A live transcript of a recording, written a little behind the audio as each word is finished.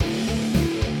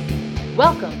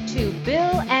Welcome to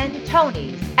Bill and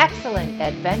Tony's Excellent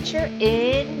Adventure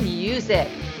in Music.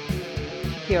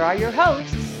 Here are your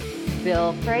hosts,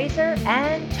 Bill Fraser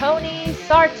and Tony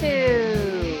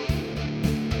Sartu.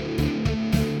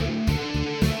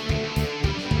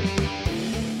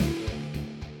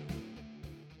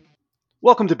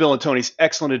 Welcome to Bill and Tony's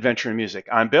Excellent Adventure in Music.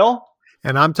 I'm Bill.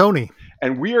 And I'm Tony.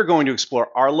 And we are going to explore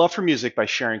our love for music by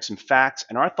sharing some facts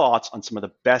and our thoughts on some of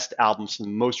the best albums from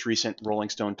the most recent Rolling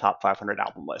Stone Top 500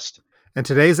 album list. And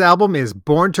today's album is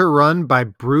Born to Run by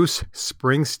Bruce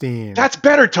Springsteen. That's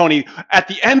better, Tony. At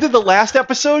the end of the last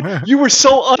episode, you were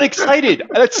so unexcited.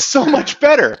 That's so much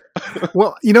better.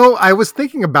 Well, I was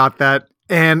thinking about that.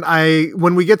 And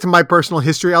when we get to my personal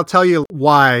history, I'll tell you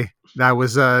why that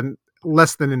was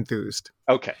less than enthused.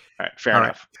 Okay. All right. Fair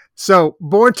enough. So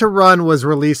Born to Run was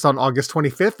released on August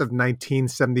 25th of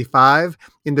 1975.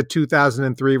 In the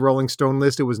 2003 Rolling Stone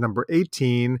list, it was number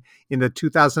 18. In the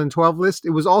 2012 list,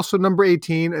 it was also number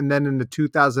 18. And then in the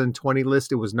 2020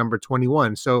 list, it was number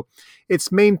 21. So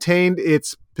it's maintained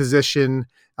its position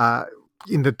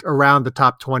around the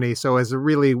top 20. So as a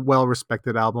really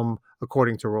well-respected album,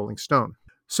 according to Rolling Stone.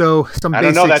 So I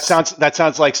don't know. That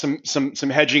sounds like some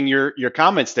hedging your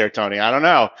comments there, Tony. I don't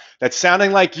know. That's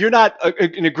sounding like you're not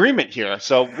in agreement here.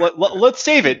 So let's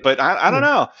save it. But I don't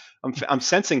know. I'm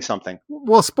sensing something.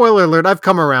 Well, spoiler alert, I've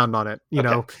come around on it.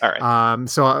 Okay. All right.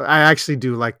 So I actually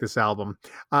do like this album.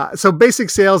 So basic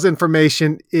sales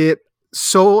information: it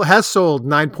has sold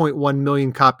 9.1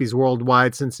 million copies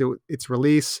worldwide since its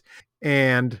release,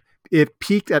 and it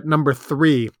peaked at number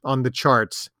 3 on the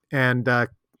charts, and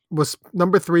was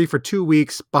number 3 for 2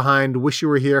 weeks behind Wish You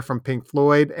Were Here from Pink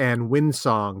Floyd and Wind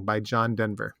Song by John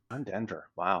Denver. John Denver.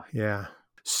 Wow. Yeah.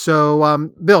 So,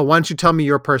 Bill, why don't you tell me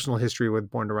your personal history with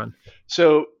Born to Run?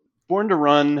 So Born to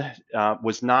Run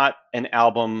was not an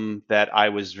album that I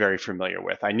was very familiar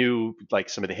with. I knew like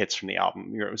some of the hits from the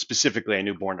album. Specifically, I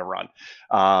knew Born to Run.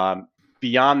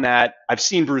 Beyond that, I've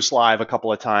seen Bruce live a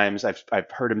couple of times. I've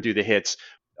heard him do the hits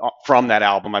from that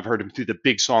album. I've heard him do the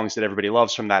big songs that everybody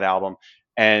loves from that album.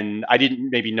 And I didn't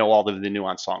maybe know all of the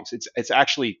nuanced songs. It's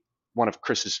actually one of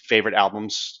Chris's favorite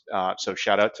albums. So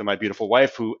shout out to my beautiful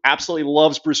wife who absolutely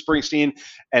loves Bruce Springsteen.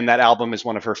 And that album is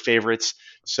one of her favorites.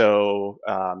 So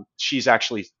she's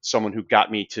actually someone who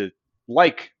got me to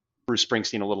like Bruce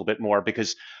Springsteen a little bit more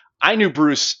because I knew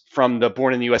Bruce from the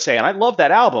Born in the USA. And I love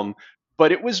that album.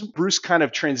 But it was Bruce kind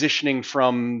of transitioning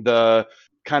from the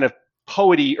kind of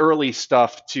poety early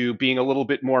stuff to being a little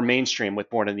bit more mainstream with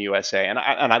Born in the USA. And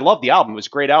I love the album. It was a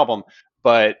great album.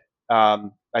 But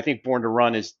I think Born to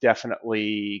Run has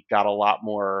definitely got a lot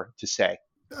more to say.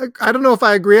 I don't know if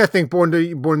I agree. I think Born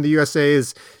in the USA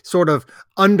is sort of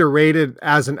underrated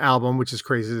as an album, which is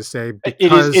crazy to say.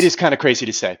 It is kind of crazy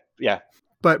to say. Yeah.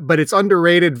 But it's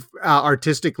underrated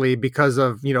artistically because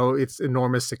of its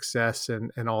enormous success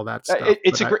and all that stuff.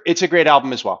 It's a great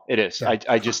album as well. It is. Yeah.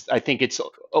 I think it's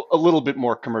a little bit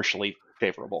more commercially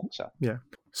favorable. So yeah.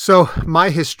 So my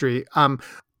history.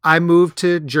 I moved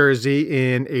to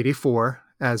Jersey in '84,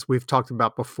 as we've talked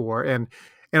about before, and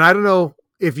I don't know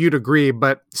if you'd agree,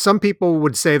 but some people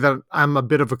would say that I'm a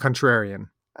bit of a contrarian.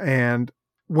 And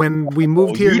when we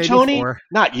moved here in '84, Tony?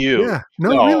 Not you. Yeah,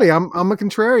 no, really, I'm a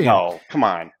contrarian. No, come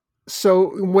on.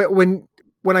 So when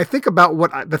I think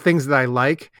about the things that I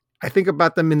like, I think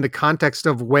about them in the context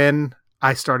of when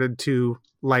I started to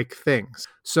like things.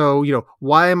 So,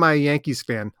 why am I a Yankees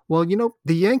fan? Well,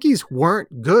 the Yankees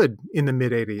weren't good in the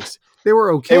mid '80s. They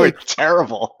were okay. They were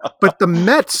terrible. But the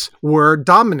Mets were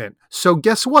dominant. So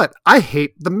guess what? I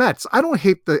hate the Mets. I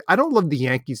don't love the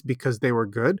Yankees because they were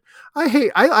good.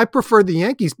 I prefer the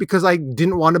Yankees because I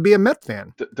didn't want to be a Met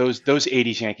fan. Those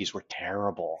 '80s Yankees were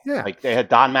terrible. Yeah. Like they had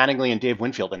Don Mattingly and Dave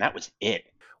Winfield, and that was it.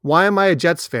 Why am I a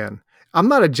Jets fan? I'm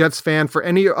not a Jets fan for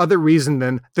any other reason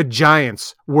than the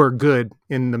Giants were good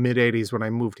in the mid '80s when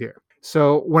I moved here.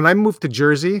 So when I moved to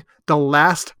Jersey, the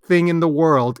last thing in the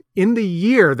world, in the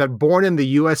year that Born in the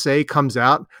USA comes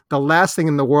out, the last thing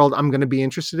in the world I'm going to be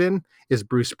interested in is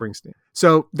Bruce Springsteen.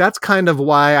 So that's kind of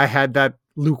why I had that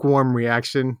lukewarm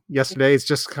reaction yesterday. It's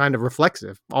just kind of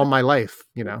reflexive all my life,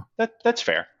 That's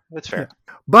fair. That's fair.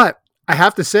 Yeah. But I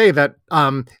have to say that,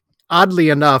 oddly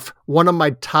enough, one of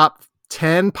my top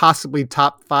 10, possibly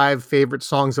top 5 favorite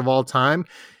songs of all time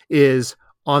is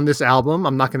on this album.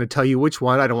 I'm not going to tell you which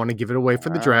one. I don't want to give it away for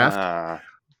the draft.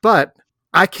 But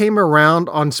I came around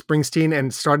on Springsteen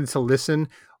and started to listen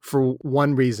for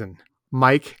one reason: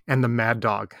 Mike and the Mad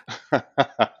Dog.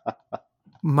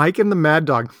 Mike and the Mad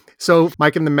Dog. So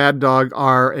Mike and the Mad Dog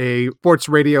are a sports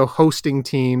radio hosting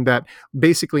team that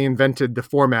basically invented the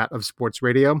format of sports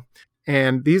radio.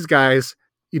 And these guys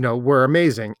were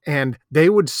amazing. And they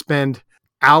would spend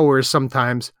hours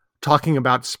sometimes talking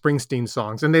about Springsteen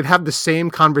songs, and they'd have the same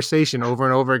conversation over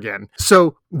and over again.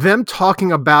 So them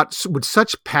talking about with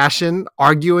such passion,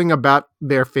 arguing about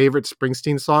their favorite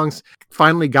Springsteen songs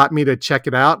finally got me to check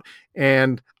it out.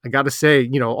 And I got to say,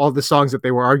 all the songs that they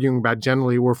were arguing about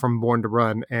generally were from Born to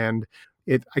Run. And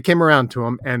I came around to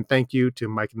them, and thank you to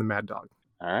Mike and the Mad Dog.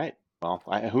 All right. Well,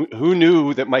 who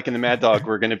knew that Mike and the Mad Dog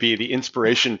were going to be the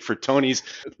inspiration for Tony's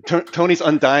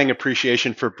undying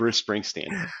appreciation for Bruce Springsteen?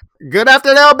 Good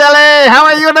afternoon, Billy. How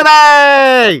are you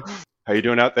today? How you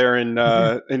doing out there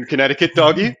in Connecticut,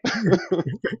 doggy?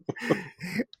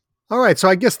 All right, so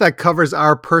I guess that covers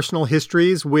our personal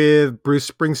histories with Bruce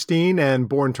Springsteen and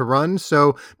Born to Run.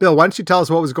 So, Bill, why don't you tell us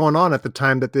what was going on at the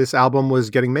time that this album was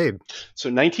getting made? So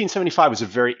 1975 was a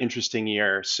very interesting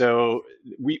year. So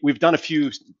we've done a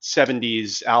few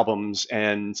 70s albums,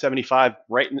 and 75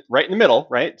 right in the middle,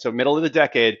 right? So middle of the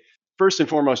decade. First and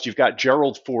foremost, you've got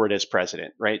Gerald Ford as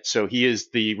president, right? So he is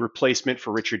the replacement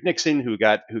for Richard Nixon, who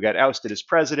got ousted as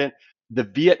president. The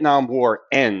Vietnam War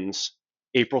ends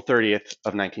April 30th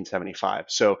of 1975.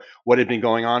 So what had been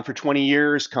going on for 20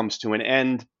 years comes to an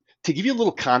end. To give you a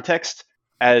little context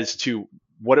as to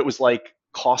what it was like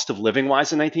cost of living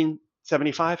wise in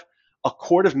 1975, a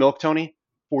quart of milk, Tony,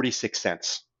 46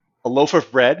 cents. A loaf of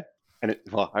bread, I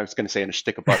was going to say in a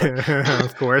stick of butter.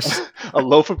 Of course. A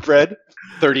loaf of bread,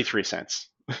 33 cents.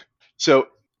 So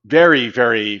very,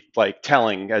 very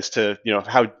telling as to,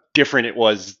 how different it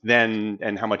was then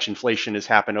and how much inflation has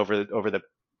happened over the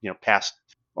past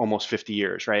almost 50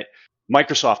 years, right?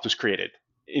 Microsoft was created.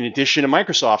 In addition to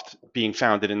Microsoft being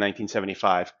founded in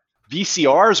 1975,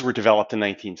 VCRs were developed in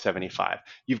 1975.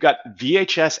 You've got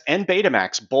VHS and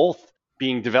Betamax both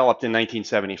being developed in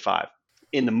 1975.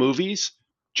 In the movies,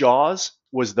 Jaws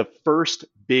was the first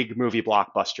big movie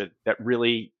blockbuster that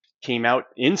really came out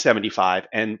in 75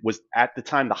 and was at the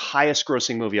time the highest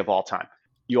grossing movie of all time.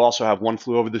 You also have One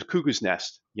Flew Over the Cuckoo's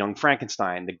Nest, Young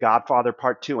Frankenstein, The Godfather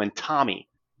Part 2, and Tommy.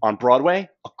 On Broadway,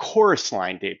 a chorus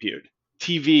line debuted.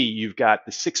 TV, you've got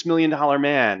The $6 Million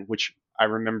Man, which I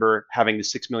remember having the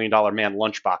 $6 Million Man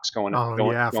lunchbox going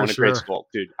to grade school.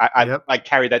 Dude, I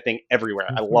carried that thing everywhere.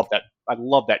 I love that. I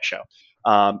love that show.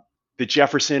 The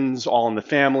Jeffersons, All in the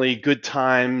Family, Good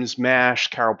Times, MASH,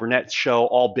 Carol Burnett's show,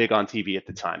 all big on TV at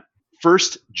the time.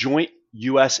 First joint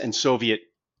U.S. and Soviet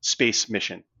space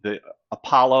mission, the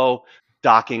Apollo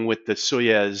docking with the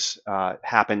Soyuz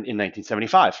happened in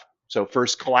 1975. So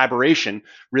first collaboration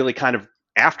really kind of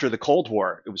after the Cold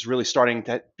War. It was really starting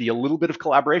to be a little bit of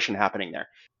collaboration happening there.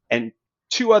 And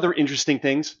two other interesting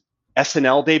things.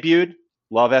 SNL debuted.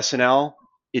 Love SNL.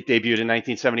 It debuted in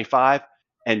 1975.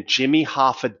 And Jimmy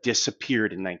Hoffa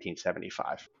disappeared in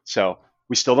 1975. So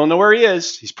we still don't know where he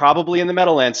is. He's probably in the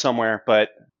Meadowlands somewhere, but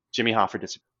Jimmy Hoffa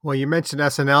disappeared. Well, you mentioned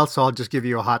SNL, so I'll just give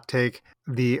you a hot take.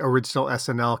 The original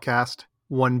SNL cast,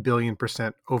 1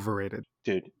 billion% overrated.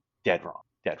 Dude, dead wrong.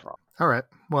 All right.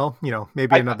 Well,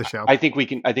 maybe another show. I think we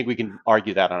can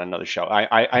argue that on another show.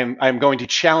 I'm going to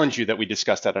challenge you that we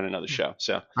discuss that on another show.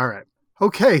 So. All right.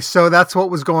 Okay. So that's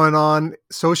what was going on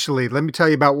socially. Let me tell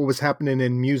you about what was happening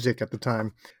in music at the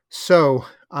time. So,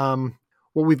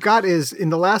 what we've got is in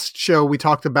the last show, we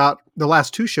talked about the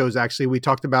last two shows, actually, we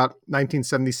talked about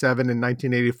 1977 and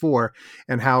 1984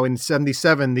 and how in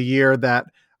 77, the year that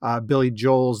Billy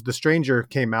Joel's The Stranger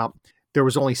came out, there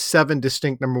was only 7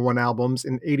 distinct number one albums.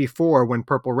 In 84, when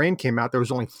Purple Rain came out, there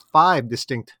was only 5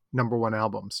 distinct number one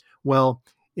albums. Well,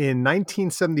 in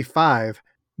 1975,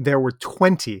 there were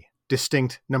 20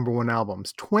 distinct number one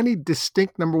albums. 20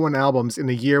 distinct number one albums in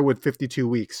a year with 52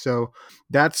 weeks. So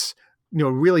that's,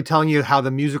 really telling you how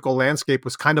the musical landscape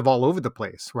was kind of all over the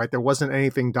place, right? There wasn't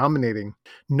anything dominating.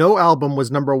 No album was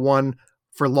number one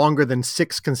for longer than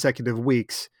 6 consecutive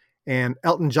weeks. And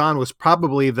Elton John was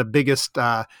probably the biggest,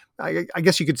 I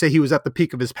guess you could say he was at the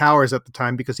peak of his powers at the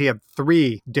time because he had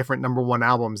 3 different number one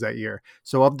albums that year.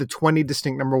 So of the 20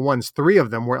 distinct number ones, 3 of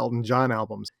them were Elton John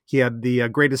albums. He had the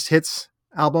Greatest Hits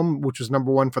album, which was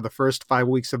number one for the first 5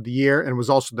 weeks of the year and was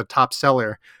also the top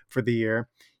seller for the year.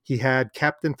 He had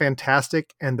Captain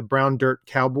Fantastic and the Brown Dirt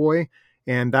Cowboy,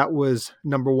 and that was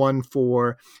number one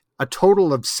for a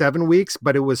total of 7 weeks,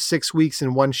 but it was 6 weeks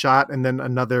in one shot and then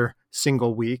another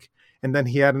single week. And then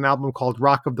he had an album called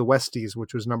Rock of the Westies,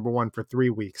 which was number one for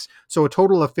 3 weeks. So a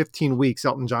total of 15 weeks,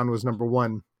 Elton John was number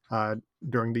one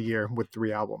during the year with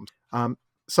 3 albums.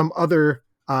 Some other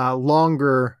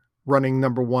longer running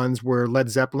number ones were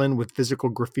Led Zeppelin with Physical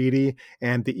Graffiti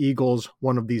and the Eagles'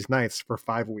 One of These Nights for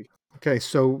 5 weeks. Okay,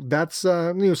 so that's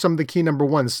some of the key number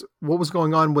ones. What was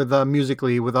going on with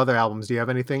musically with other albums? Do you have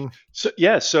anything? So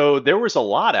yeah, so there was a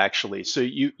lot actually. So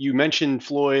you mentioned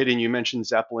Floyd and you mentioned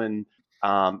Zeppelin.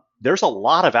 There's a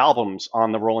lot of albums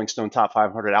on the Rolling Stone Top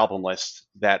 500 album list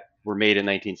that were made in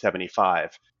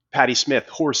 1975. Patti Smith,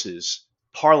 Horses,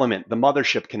 Parliament, The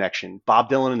Mothership Connection, Bob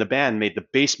Dylan and the band made the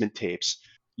Basement Tapes.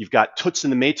 You've got Toots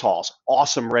and the Maytals,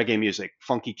 awesome reggae music,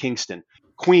 Funky Kingston,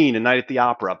 Queen, A Night at the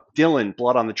Opera, Dylan,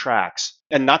 Blood on the Tracks,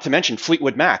 and not to mention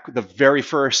Fleetwood Mac, the very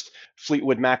first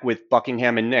Fleetwood Mac with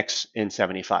Buckingham and Nicks in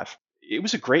 75. It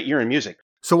was a great year in music.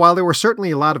 So while there were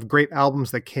certainly a lot of great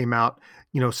albums that came out,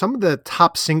 some of the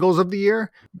top singles of the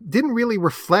year didn't really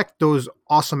reflect those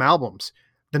awesome albums.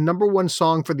 The number one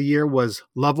song for the year was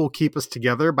Love Will Keep Us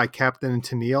Together by Captain and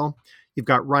Tennille. You've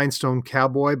got Rhinestone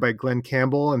Cowboy by Glenn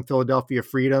Campbell and Philadelphia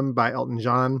Freedom by Elton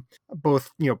John.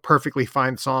 Both, perfectly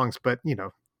fine songs, but,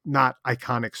 not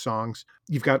iconic songs.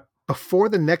 You've got Before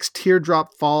the Next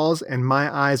Teardrop Falls and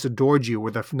My Eyes Adored You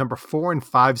were the number 4 and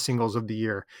 5 singles of the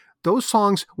year. Those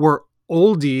songs were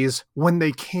oldies when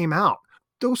they came out.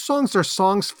 Those songs are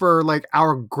songs for like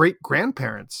our great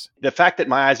grandparents. The fact that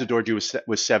My Eyes Adored You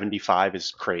was 75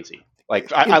 is crazy.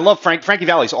 Like I love Frankie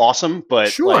Valli's awesome, but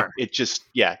Sure. like it just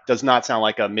does not sound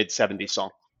like a mid 70s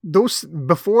song. Those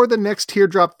Before the Next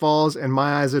Teardrop Falls and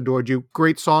My Eyes Adored You,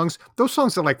 great songs. Those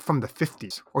songs are like from the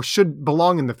 50s or should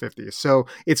belong in the 50s. So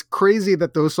it's crazy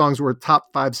that those songs were top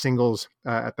 5 singles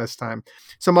at this time.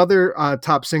 Some other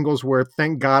top singles were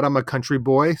Thank God I'm a Country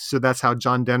Boy. So that's how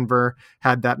John Denver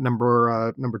had that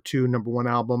number 2, number 1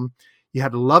 album. You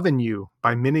had Lovin' You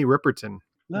by Minnie Riperton.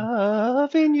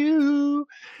 Loving you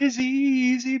is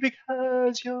easy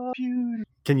because you're beautiful.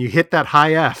 Can you hit that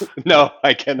high F? No,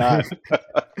 I cannot.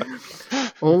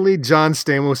 Only John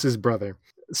Stamos' brother.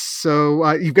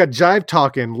 So you've got Jive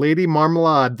Talkin', Lady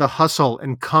Marmalade, The Hustle,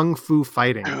 and Kung Fu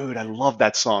Fighting. Dude, I love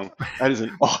that song. That is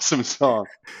an awesome song.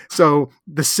 So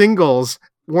the singles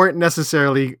weren't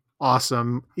necessarily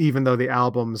awesome, even though the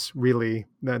albums really,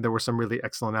 there were some really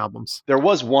excellent albums. There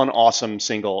was one awesome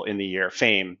single in the year,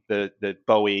 Fame, the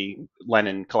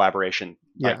Bowie-Lennon collaboration.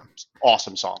 Yeah. Like,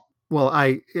 awesome song. Well,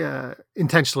 I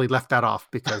intentionally left that off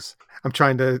because I'm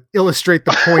trying to illustrate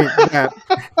the point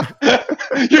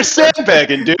that... You're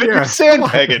sandbagging, dude. Yeah. You're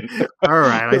sandbagging. All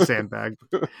right, I sandbagged.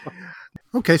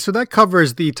 Okay, so that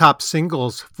covers the top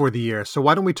singles for the year. So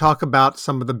why don't we talk about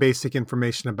some of the basic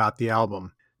information about the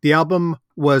album? The album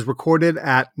was recorded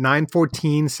at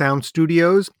 914 Sound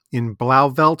Studios in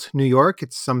Blauvelt, New York.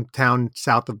 It's some town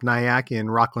south of Nyack in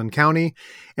Rockland County.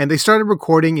 And they started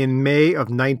recording in May of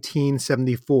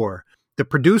 1974. The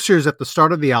producers at the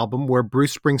start of the album were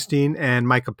Bruce Springsteen and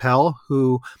Mike Appel,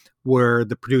 who were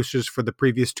the producers for the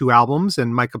previous 2 albums.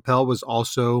 And Mike Appel was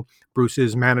also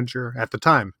Bruce's manager at the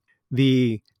time.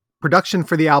 The production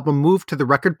for the album moved to the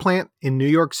record plant in New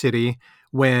York City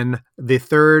when the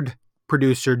third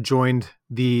producer joined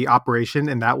the operation,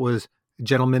 and that was a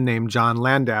gentleman named John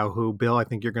Landau, who, Bill, I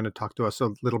think you're going to talk to us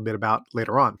a little bit about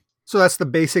later on. So that's the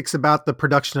basics about the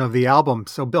production of the album.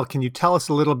 So, Bill, can you tell us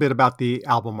a little bit about the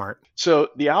album art? So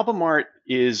the album art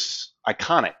is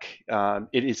iconic.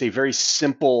 It is a very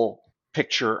simple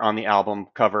picture on the album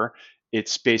cover.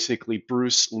 It's basically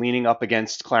Bruce leaning up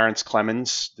against Clarence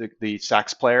Clemens, the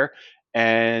sax player,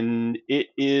 and it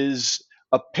is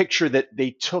a picture that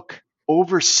they took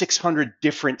over 600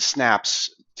 different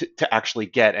snaps to actually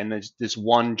get, and this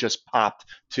one just popped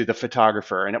to the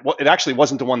photographer, and it actually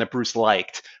wasn't the one that Bruce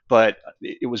liked, but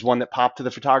it was one that popped to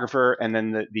the photographer, and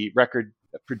then the record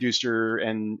producer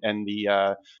and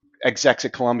the execs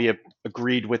at Columbia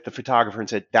agreed with the photographer and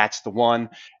said that's the one,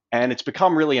 and it's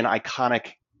become really an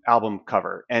iconic album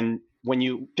cover. And when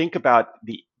you think about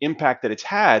the impact that it's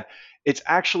had, it's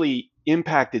actually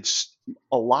impacted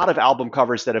a lot of album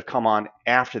covers that have come on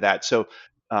after that. So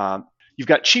you've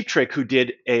got Cheap Trick, who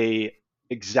did a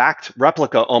exact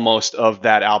replica almost of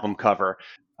that album cover.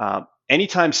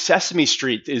 Anytime Sesame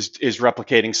Street is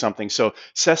replicating something, so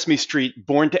Sesame Street,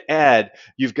 Born to Add,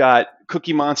 you've got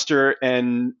Cookie Monster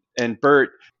and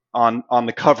Bert on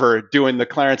the cover doing the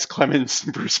Clarence Clemens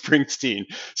Bruce Springsteen.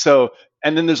 So,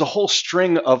 and then there's a whole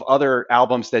string of other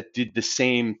albums that did the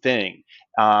same thing.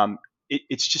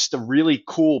 It's just a really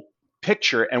cool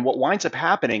picture. And what winds up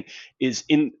happening is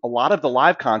in a lot of the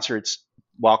live concerts,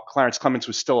 while Clarence Clemens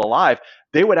was still alive,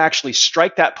 they would actually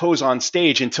strike that pose on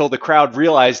stage until the crowd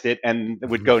realized it and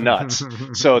would go nuts.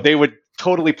 So they would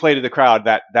totally play to the crowd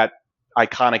that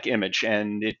iconic image.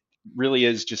 And it really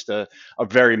is just a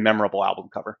very memorable album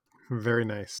cover. Very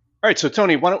nice. All right, so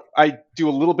Tony, why don't I do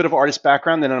a little bit of artist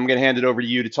background, then I'm going to hand it over to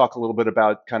you to talk a little bit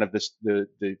about kind of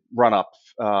the run-up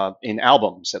in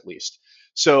albums, at least.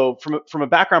 So from a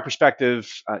background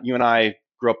perspective, you and I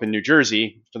grew up in New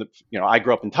Jersey. I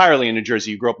grew up entirely in New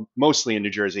Jersey. You grew up mostly in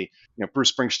New Jersey.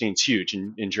 Bruce Springsteen's huge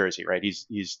in Jersey, right?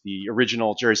 He's the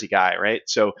original Jersey guy, right?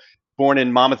 So born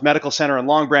in Monmouth Medical Center in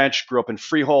Long Branch, grew up in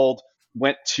Freehold,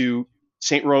 went to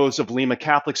St. Rose of Lima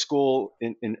Catholic School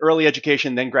in early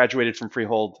education, then graduated from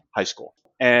Freehold High School.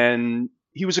 And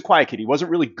he was a quiet kid. He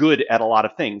wasn't really good at a lot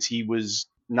of things. He was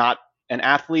not an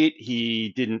athlete.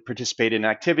 He didn't participate in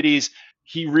activities.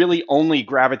 He really only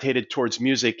gravitated towards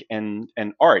music and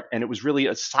art. And it was really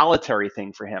a solitary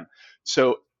thing for him.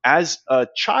 So as a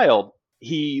child,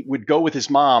 he would go with his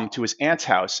mom to his aunt's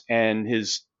house, and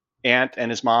his aunt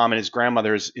and his mom and his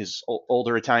grandmother, his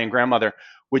older Italian grandmother,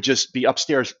 would just be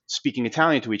upstairs speaking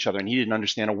Italian to each other, and he didn't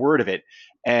understand a word of it.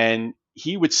 And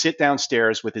he would sit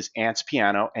downstairs with his aunt's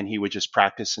piano, and he would just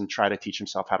practice and try to teach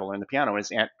himself how to learn the piano. And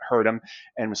his aunt heard him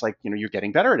and was like, you're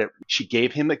getting better at it. She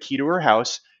gave him a key to her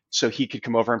house so he could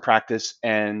come over and practice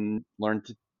and learn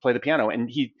to play the piano. And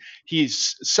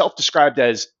he's self-described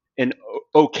as an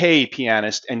okay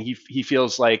pianist, and he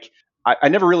feels like I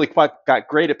never really quite got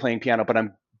great at playing piano, but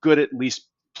I'm good at least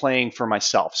playing for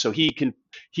myself. So he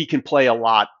can play a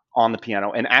lot on the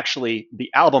piano. And actually, the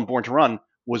album Born to Run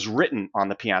was written on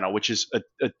the piano, which is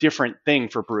a different thing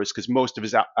for Bruce, because most of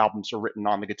his albums are written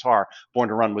on the guitar. Born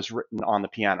to Run was written on the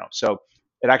piano. So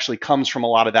it actually comes from a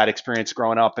lot of that experience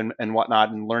growing up and whatnot,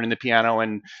 and learning the piano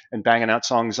and banging out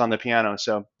songs on the piano.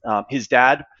 So his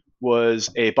dad was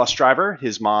a bus driver.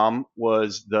 His mom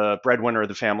was the breadwinner of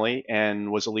the family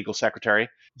and was a legal secretary.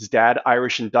 His dad,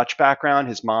 Irish and Dutch background,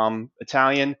 his mom,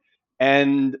 Italian.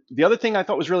 And the other thing I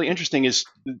thought was really interesting is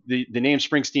the name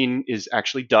Springsteen is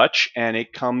actually Dutch, and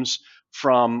it comes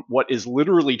from what is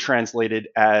literally translated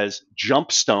as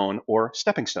jump stone or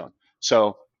stepping stone.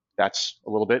 So that's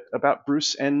a little bit about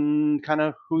Bruce and kind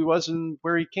of who he was and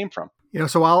where he came from.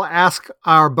 So I'll ask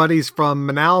our buddies from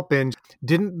Manalapan,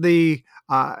 didn't the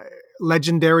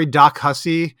legendary Doc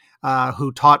Hussey,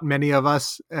 who taught many of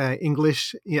us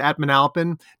English at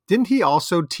Manalapan, didn't he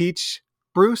also teach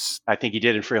Bruce? I think he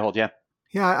did in Freehold, yeah.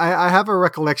 Yeah, I have a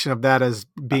recollection of that as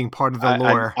being part of the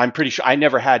lore. I'm pretty sure. I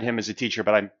never had him as a teacher,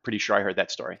 but I'm pretty sure I heard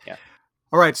that story, yeah.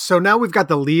 All right, so now we've got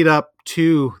the lead up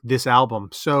to this album.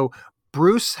 So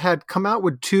Bruce had come out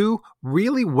with two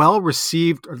really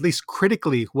well-received, or at least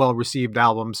critically well-received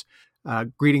albums,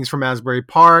 Greetings from Asbury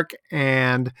Park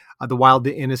and The Wild,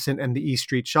 the Innocent, and The E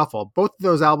Street Shuffle. Both of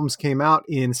those albums came out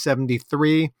in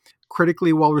 1973,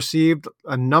 critically well-received,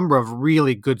 a number of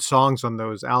really good songs on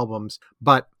those albums,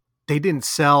 but they didn't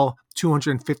sell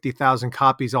 250,000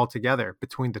 copies altogether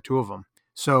between the two of them.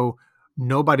 So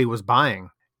nobody was buying.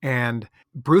 And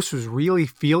Bruce was really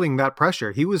feeling that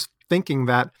pressure. He was thinking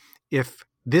that if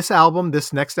this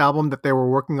next album that they were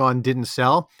working on didn't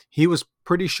sell, he was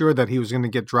pretty sure that he was going to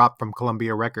get dropped from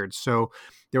Columbia Records. So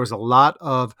there was a lot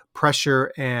of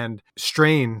pressure and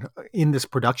strain in this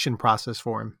production process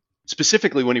for him.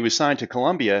 Specifically, when he was signed to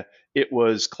Columbia, it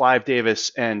was Clive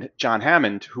Davis and John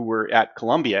Hammond who were at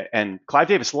Columbia, and Clive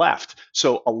Davis left.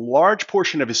 So a large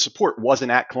portion of his support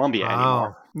wasn't at Columbia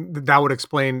anymore. That would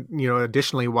explain,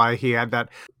 additionally why he had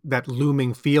that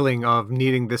looming feeling of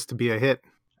needing this to be a hit.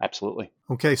 Absolutely.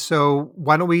 Okay, so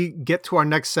why don't we get to our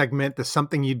next segment, the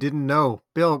Something You Didn't Know.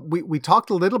 Bill, we talked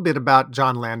a little bit about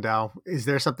John Landau. Is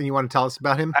there something you want to tell us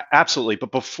about him? Absolutely.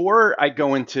 But before I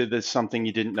go into the Something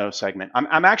You Didn't Know segment,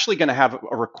 I'm actually going to have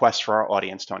a request for our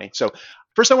audience, Tony. So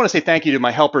first, I want to say thank you to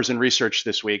my helpers in research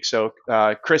this week. So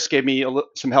Chris gave me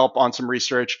some help on some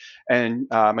research, and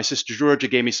my sister Georgia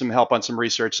gave me some help on some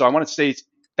research. So I want to say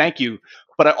thank you.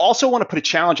 But I also want to put a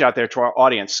challenge out there to our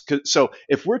audience. So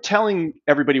if we're telling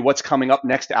everybody what's coming up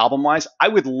next album-wise, I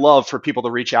would love for people to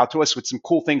reach out to us with some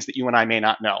cool things that you and I may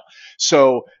not know.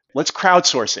 So let's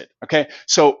crowdsource it, okay?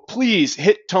 So please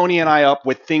hit Tony and I up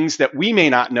with things that we may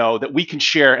not know that we can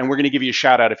share, and we're going to give you a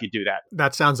shout out if you do that.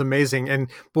 That sounds amazing. And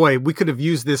boy, we could have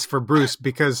used this for Bruce,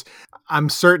 because I'm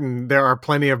certain there are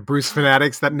plenty of Bruce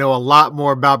fanatics that know a lot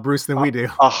more about Bruce than we do.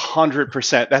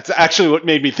 100%. That's actually what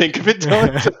made me think of it,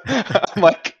 Tony.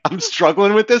 I'm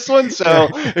struggling with this one, so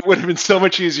it would have been so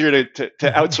much easier to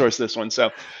outsource this one.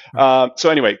 So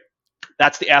anyway,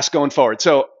 that's the ask going forward.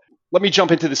 So let me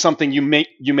jump into something you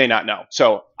may not know.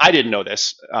 So I didn't know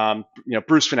this.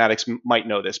 Bruce fanatics might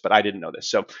know this, but I didn't know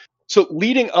this. So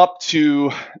leading up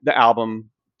to the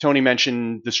album, Tony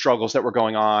mentioned the struggles that were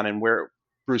going on and where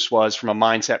Bruce was from a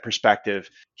mindset perspective.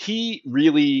 He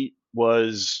really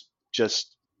was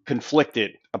just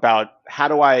conflicted about, how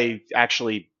do I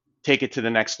actually take it to the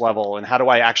next level, and how do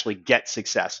I actually get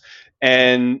success?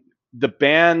 And the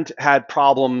band had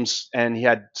problems, and he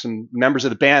had some members of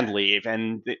the band leave,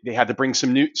 and they had to bring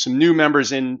some new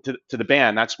members into to the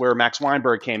band. That's where Max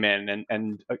Weinberg came in,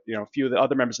 and a few of the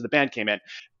other members of the band came in,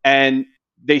 and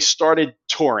they started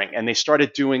touring and they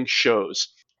started doing shows.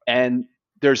 And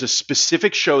there's a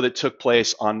specific show that took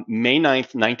place on May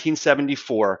 9th,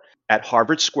 1974 at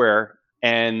Harvard Square,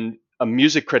 and a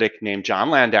music critic named John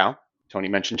Landau, Tony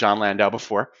mentioned John Landau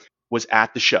before, was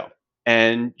at the show.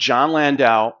 And John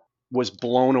Landau was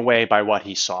blown away by what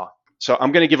he saw. So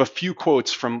I'm going to give a few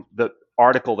quotes from the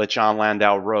article that John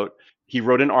Landau wrote. He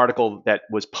wrote an article that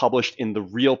was published in the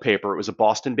Real paper. It was a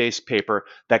Boston-based paper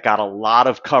that got a lot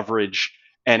of coverage,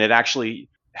 and it actually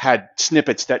had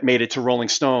snippets that made it to Rolling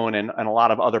Stone and a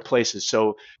lot of other places.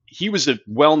 So he was a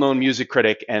well-known music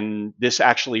critic, and this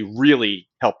actually really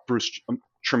helped Bruce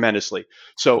tremendously.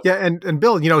 So yeah, and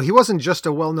Bill, he wasn't just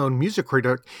a well-known music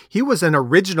critic; he was an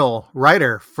original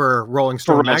writer for Rolling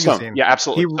Stone magazine. Yeah,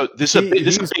 absolutely. So this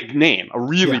is a big name, a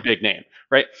really big name,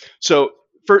 right? So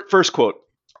first quote: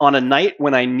 "On a night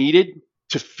when I needed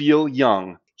to feel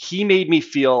young, he made me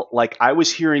feel like I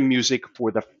was hearing music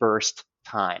for the first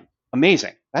time."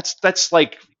 Amazing. That's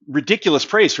like ridiculous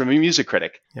praise from a music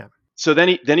critic. Yeah. So then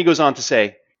he goes on to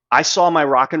say, "I saw my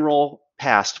rock and roll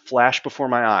past flash before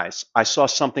my eyes. I saw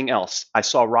something else. I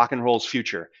saw rock and roll's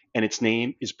future, and its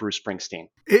name is Bruce Springsteen."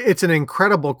 It's an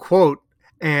incredible quote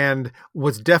and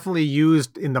was definitely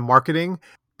used in the marketing,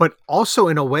 but also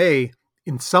in a way,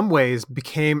 in some ways,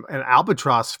 became an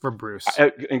albatross for Bruce.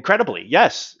 Incredibly,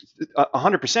 yes,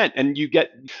 100%. And you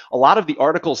get a lot of the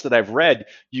articles that I've read,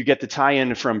 you get the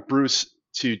tie-in from Bruce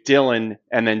to Dylan,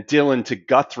 and then Dylan to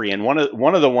Guthrie. And one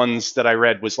of the ones that I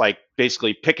read was like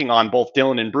basically picking on both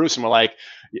Dylan and Bruce, and we're like,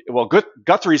 well,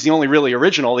 Guthrie's the only really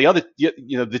original. The other,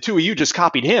 the two of you just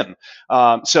copied him.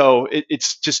 So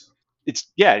it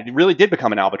really did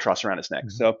become an albatross around his neck.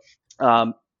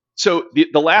 Mm-hmm. So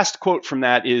the last quote from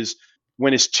that is,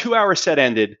 "When his 2-hour set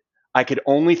ended, I could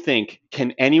only think,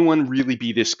 can anyone really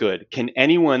be this good? Can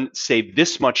anyone say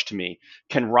this much to me?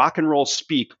 Can rock and roll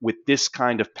speak with this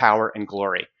kind of power and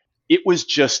glory?" It was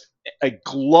just a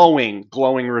glowing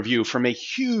review from a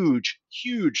huge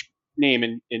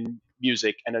name in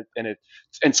music,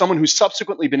 and someone who's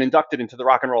subsequently been inducted into the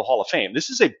Rock and Roll Hall of Fame. This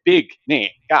is a big name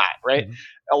guy, right?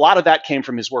 Mm-hmm. A lot of that came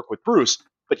from his work with Bruce,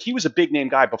 but he was a big name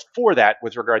guy before that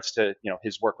with regards to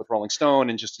his work with Rolling Stone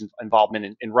and just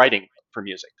involvement in writing for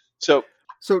music. So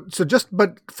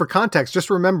but for context, just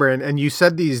remember, and you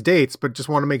said these dates, but just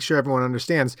want to make sure everyone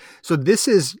understands. So this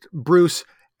is Bruce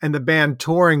and the band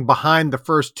touring behind the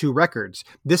first two records.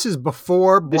 This is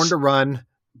before Born to Run.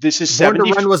 This is Born to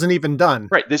Run wasn't even done.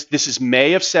 Right. This is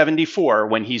May of 74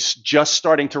 when he's just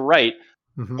starting to write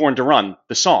Born to Run,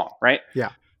 the song, right? Yeah.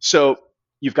 So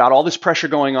you've got all this pressure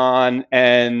going on,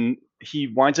 and he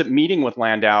winds up meeting with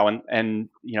Landau, and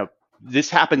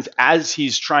this happens as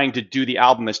he's trying to do the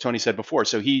album, as Tony said before.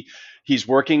 So he's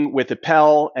working with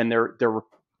Appel, and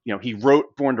he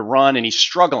wrote Born to Run, and he's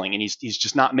struggling, and he's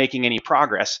just not making any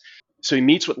progress. So he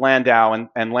meets with Landau,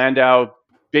 and Landau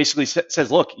basically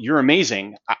says, "Look, you're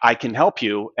amazing. I can help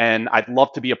you, and I'd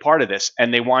love to be a part of this."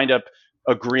 And they wind up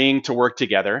agreeing to work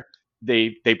together.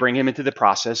 They bring him into the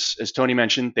process. As Tony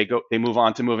mentioned, they move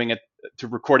on to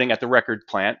recording at the record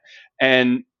plant.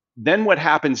 And then what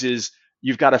happens is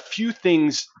you've got a few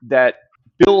things that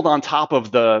build on top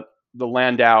of the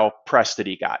Landau press that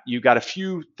he got. You've got a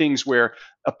few things where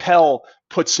Appel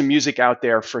puts some music out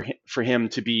there for him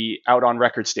to be out on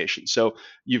record stations. So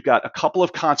you've got a couple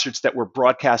of concerts that were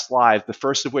broadcast live, the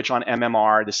first of which on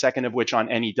MMR, the second of which on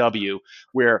NEW,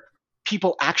 where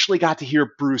people actually got to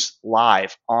hear Bruce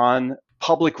live on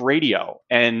public radio,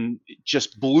 and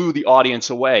just blew the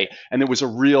audience away. And there was a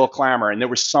real clamor, and there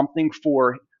was something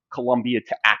for Columbia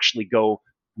to actually go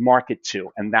market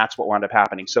to, and that's what wound up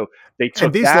happening. So they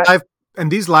took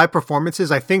these live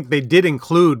performances, I think they did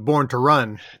include Born to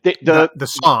Run, the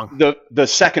song. The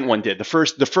second one did. The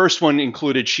first one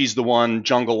included She's the One,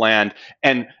 Jungle Land,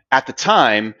 and at the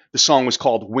time the song was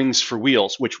called Wings for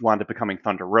Wheels, which wound up becoming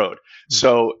Thunder Road. Mm-hmm.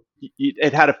 So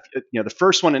it had the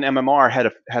first one in MMR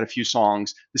had a few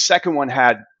songs. The second one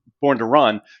had Born to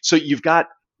Run. So you've got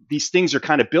these things are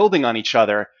kind of building on each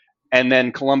other, and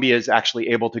then Columbia is actually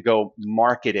able to go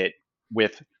market it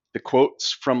with the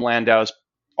quotes from Landau's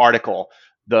article,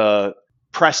 the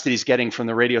press that he's getting from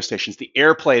the radio stations, the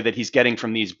airplay that he's getting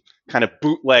from these kind of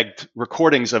bootlegged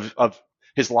recordings of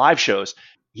his live shows.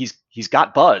 He's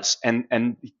got buzz,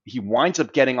 and he winds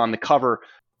up getting on the cover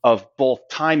of both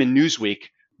Time and Newsweek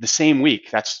the same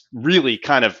week. That's really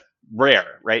kind of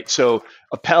rare, right? So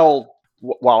Appel,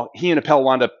 while he and Appel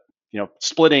wound up,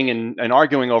 splitting and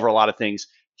arguing over a lot of things,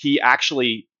 he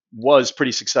actually was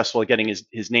pretty successful at getting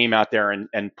his name out there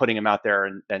and putting him out there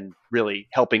and really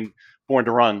helping Born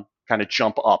to Run kind of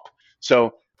jump up.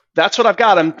 So that's what I've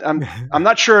got. I'm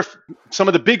not sure if some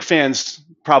of the big fans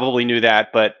probably knew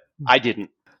that, but I didn't.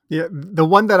 Yeah, the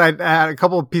one that I'd add, a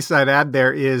couple of pieces I'd add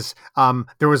there is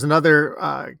there was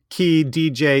another key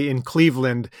DJ in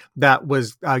Cleveland that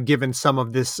was given some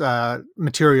of this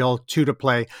material to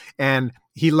play, and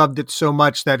he loved it so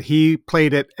much that he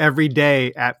played it every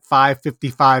day at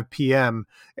 5:55 p.m.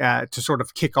 To sort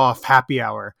of kick off happy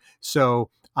hour. So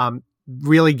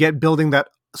really building that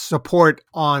support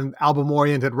on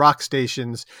album-oriented rock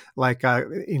stations like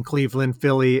in Cleveland,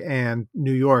 Philly, and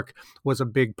New York was a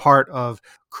big part of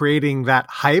creating that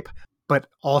hype, but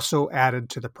also added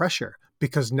to the pressure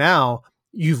because now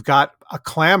you've got a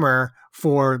clamor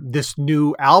for this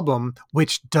new album,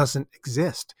 which doesn't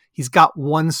exist. He's got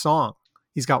one song.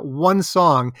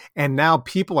 And now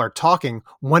people are talking,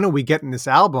 when are we getting this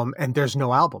album? And there's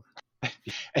no album.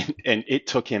 And it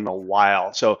took him a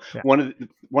while. So yeah.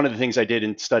 One of the things I did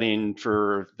in studying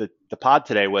for the pod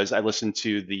today was I listened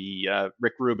to the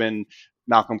Rick Rubin,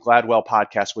 Malcolm Gladwell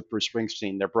podcast with Bruce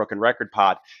Springsteen, their Broken Record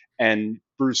pod. And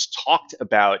Bruce talked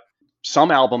about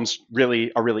some albums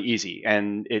are really easy,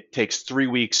 and it takes 3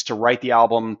 weeks to write the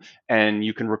album, and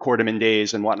you can record them in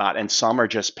days and whatnot. And some are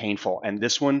just painful. And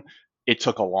this one, it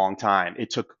took a long time. It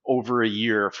took over a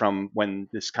year from when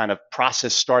this kind of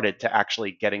process started to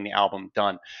actually getting the album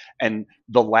done. And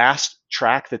the last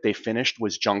track that they finished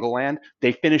was Jungle Land.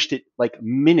 They finished it like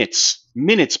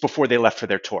minutes before they left for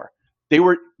their tour.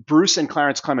 Bruce and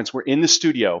Clarence Clements were in the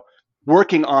studio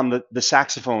working on the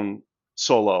saxophone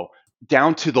solo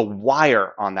down to the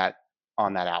wire on that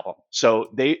album. So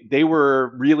they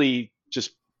were really just.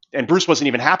 And Bruce wasn't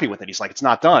even happy with it. He's like, it's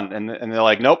not done. And they're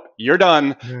like, nope, you're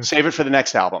done. Yeah. Save it for the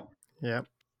next album. Yeah.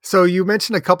 So you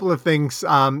mentioned a couple of things.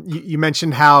 You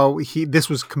mentioned how this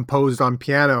was composed on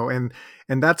piano, and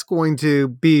that's going to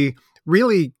be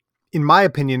really, in my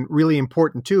opinion, really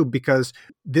important too, because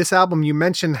this album, you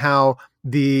mentioned how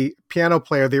the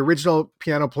original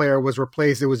piano player was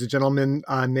replaced. It was a gentleman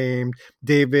named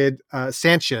David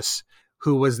Sanchez,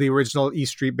 who was the original E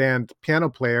Street Band piano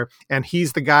player. And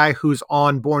he's the guy who's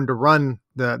on Born to Run,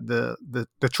 the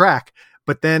track.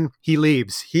 But then he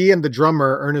leaves. He and the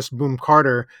drummer, Ernest Boom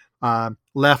Carter,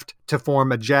 left to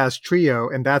form a jazz trio.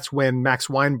 And that's when Max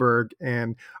Weinberg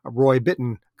and Roy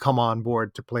Bittan come on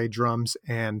board to play drums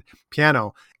and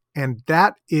piano. And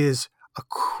that is a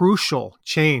crucial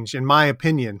change, in my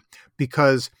opinion,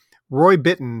 because Roy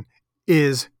Bittan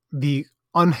is the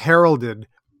unheralded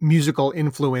musical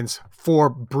influence for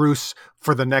Bruce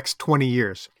for the next 20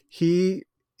 years. He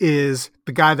is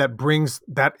the guy that brings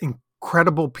that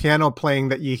incredible piano playing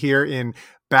that you hear in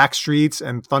Backstreets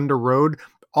and Thunder Road.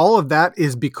 All of that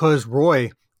is because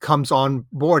Roy comes on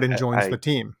board and joins the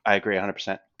team. I agree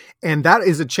 100%. And that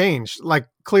is a change. Like,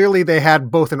 clearly they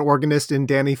had both an organist in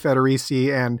Danny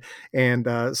Federici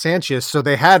and Sanchez. So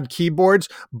they had keyboards,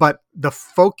 but the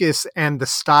focus and the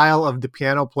style of the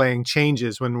piano playing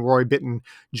changes when Roy Bittan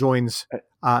joins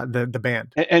the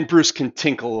band. And Bruce can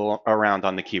tinkle around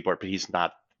on the keyboard, but he's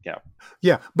not,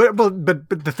 Yeah, but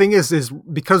the thing is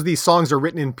because these songs are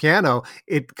written in piano,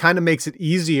 it kind of makes it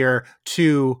easier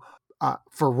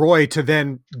for Roy to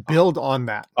then build on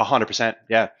that. 100%.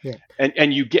 Yeah.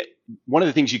 And you get, one of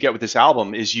the things you get with this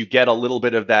album is you get a little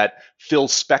bit of that Phil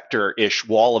Spector-ish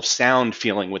wall of sound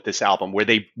feeling with this album where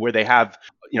they have,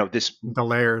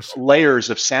 the layers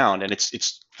of sound, and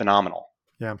it's phenomenal.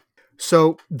 Yeah.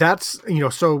 So that's,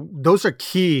 so those are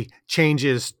key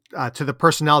changes to the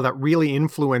personnel that really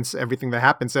influence everything that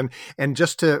happens. And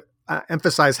just to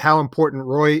emphasize how important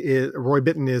Roy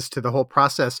Bittan is to the whole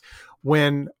process,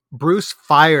 when Bruce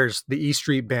fires the E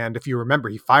Street Band, if you remember,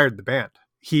 he fired the band.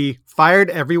 He fired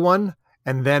everyone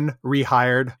and then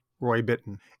rehired Roy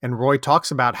Bittan. And Roy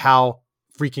talks about how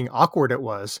freaking awkward it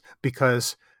was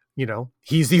because,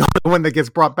 he's the only one that gets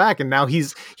brought back. And now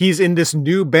he's in this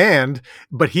new band,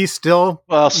 but he's still,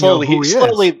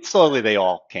 slowly they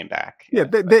all came back. Yeah,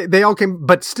 they all came,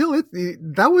 but still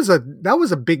that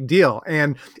was a big deal.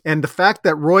 And the fact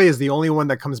that Roy is the only one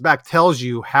that comes back tells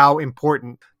you how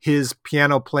important his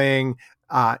piano playing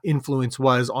influence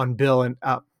was on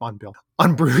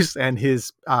Bruce and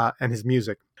his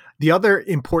music. The other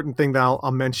important thing that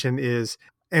I'll mention is,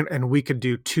 and we could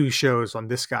do 2 shows on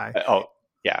this guy. Oh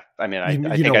yeah, I mean, I think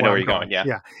I know where you're going.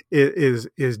 Yeah, is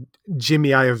Jimmy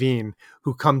Iovine,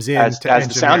 who comes in as the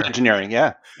sound engineering.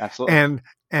 Yeah, absolutely.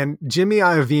 And Jimmy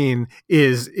Iovine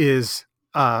is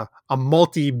a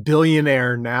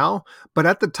multi-billionaire now, but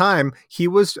at the time he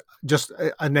was just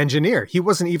an engineer. He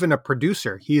wasn't even a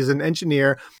producer. He's an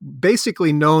engineer,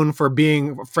 basically known for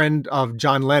being a friend of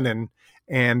John Lennon,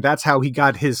 and that's how he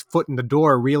got his foot in the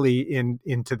door, really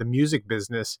into the music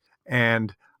business.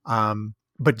 And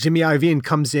but Jimmy Iovine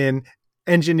comes in,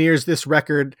 engineers this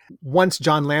record once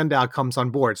John Landau comes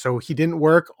on board. So he didn't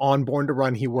work on Born to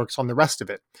Run; he works on the rest of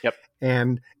it. Yep.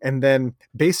 And then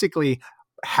basically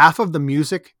half of the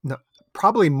music, no,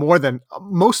 probably more than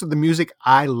most of the music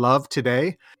I love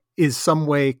today, is some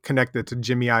way connected to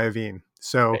Jimmy Iovine.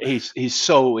 So he's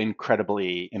so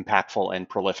incredibly impactful and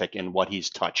prolific in what he's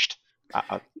touched.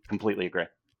 I completely agree.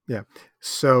 Yeah.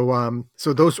 So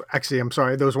those actually, I'm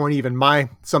sorry, those weren't even my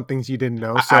somethings you didn't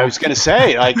know. So I was going to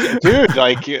say, like, dude,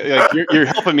 like you're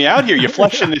helping me out here. You're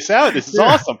fleshing this out. This is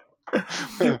awesome.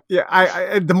 Yeah.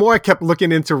 I the more I kept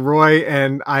looking into Roy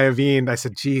and Iovine, I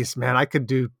said, geez, man, I could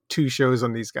do 2 shows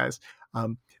on these guys.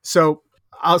 So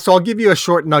I'll give you a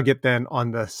short nugget then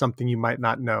on the something you might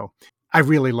not know. I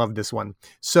really love this one.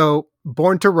 So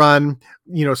Born to Run,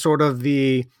 sort of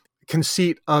the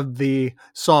conceit of the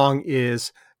song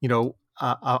is,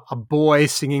 a boy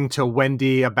singing to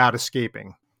Wendy about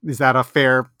escaping. Is that a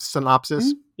fair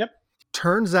synopsis? Yep.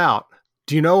 Turns out,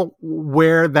 do you know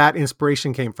where that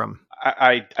inspiration came from?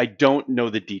 I don't know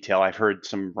the detail. I've heard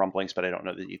some rumblings, but I don't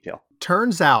know the detail.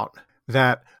 Turns out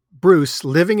that Bruce,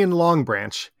 living in Long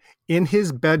Branch, in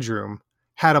his bedroom,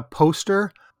 had a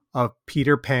poster of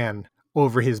Peter Pan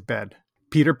over his bed.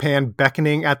 Peter Pan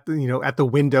beckoning at the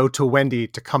window to Wendy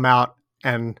to come out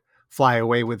and fly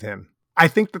away with him. I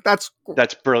think that's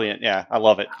brilliant. Yeah, I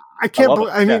love it. I can't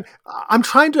believe. I mean, I'm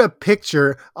trying to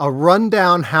picture a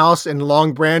rundown house in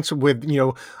Long Branch with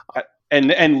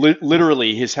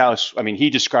literally his house. I mean, he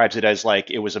describes it as like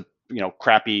it was a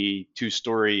crappy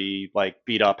 2-story like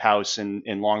beat up house in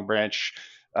Long Branch,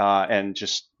 and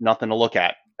just nothing to look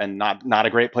at, and not a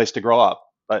great place to grow up.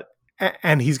 But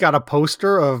he's got a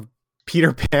poster of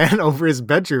Peter Pan over his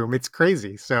bedroom. It's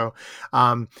crazy. So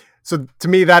to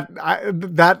me,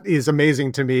 that is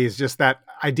amazing to me, is just that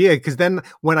idea. Because then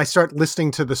when I start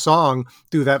listening to the song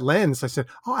through that lens, I said,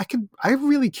 oh, I can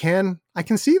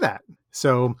see that.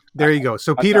 So there you go.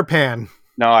 So Peter Pan.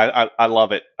 No, I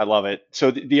love it. I love it. So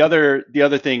the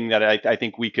other thing that I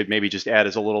think we could maybe just add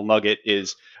as a little nugget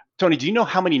is, Tony, do you know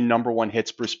how many #1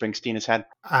 hits Bruce Springsteen has had?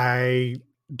 I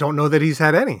don't know that he's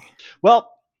had any.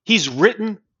 Well, he's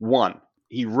written one.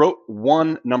 He wrote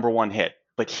one #1 hit,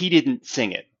 but he didn't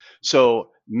sing it. So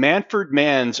Manfred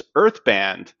Mann's Earth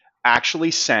Band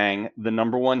actually sang the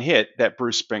 #1 hit that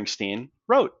Bruce Springsteen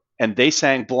wrote. And they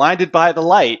sang Blinded by the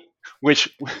Light,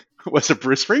 which was a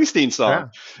Bruce Springsteen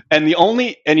song. Yeah.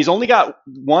 And he's only got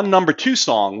one #2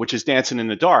 song, which is Dancing in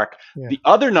the Dark. Yeah. The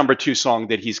other #2 song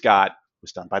that he's got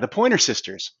was done by the Pointer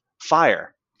Sisters,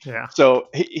 Fire. Yeah. So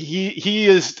he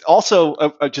is also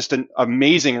just an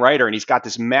amazing writer, and he's got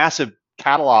this massive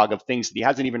catalog of things that he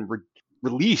hasn't even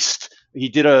released. He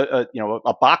did a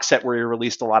box set where he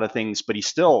released a lot of things, but he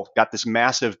still got this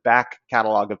massive back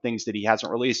catalog of things that he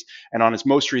hasn't released. And on his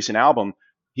most recent album,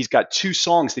 he's got 2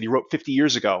 songs that he wrote 50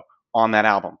 years ago on that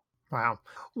album. Wow.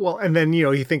 Well, and then,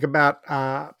 you think about,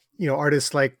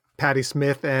 artists like Patti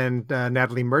Smith and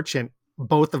Natalie Merchant,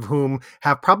 both of whom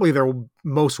have probably their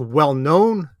most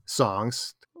well-known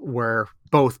songs were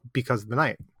both Because of the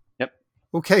Night. Yep.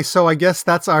 Okay. So I guess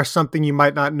that's our something you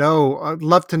might not know. I'd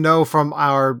love to know from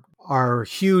our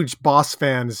huge Boss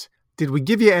fans, did we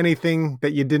give you anything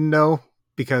that you didn't know?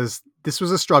 Because this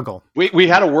was a struggle. We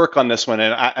had to work on this one,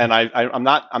 and I'm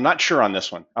not sure on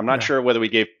this one. I'm not sure whether we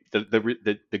gave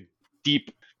the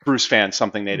deep Bruce fans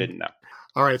something they didn't know.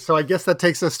 All right, so I guess that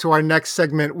takes us to our next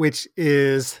segment, which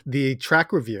is the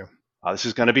track review. This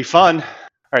is going to be fun. All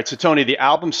right, so Tony, the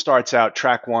album starts out.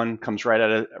 Track 1 comes right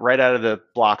out of the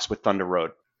blocks with Thunder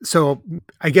Road. So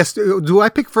I guess, do I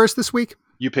pick first this week?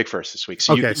 You pick first this week.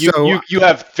 So okay, you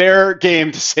have fair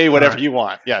game to say whatever you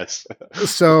want. Yes.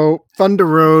 So Thunder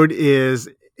Road is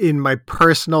in my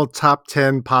personal top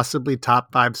 10, possibly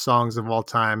top 5 songs of all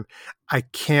time. I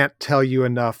can't tell you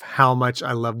enough how much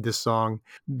I love this song.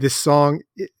 This song,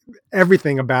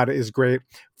 everything about it is great.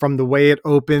 From the way it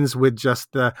opens with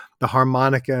just the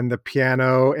harmonica and the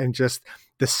piano and just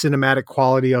the cinematic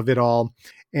quality of it all.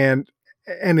 And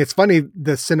it's funny,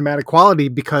 the cinematic quality,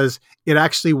 because it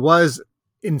actually was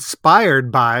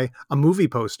inspired by a movie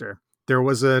poster. there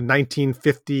was a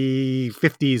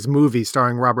 1950s movie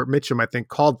starring Robert Mitchum, I think,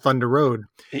 called Thunder Road.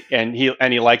 And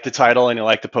he liked the title and he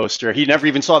liked the poster. He never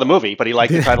even saw the movie, but he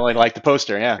liked the title and he liked the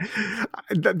poster. Yeah,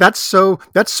 that's so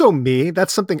me.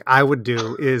 That's something I would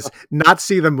do, is not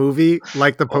see the movie,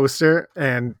 like the poster,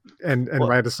 and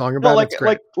write a song about it. It's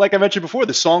great. Like I mentioned before,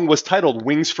 the song was titled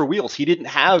 "Wings for Wheels." He didn't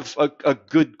have a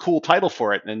good, cool title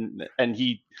for it, and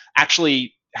he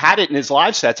actually had it in his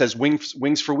live sets as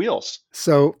Wings for Wheels.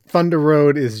 So Thunder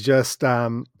Road is just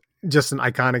an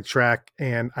iconic track,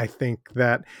 and I think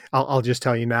that I'll just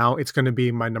tell you now, it's going to be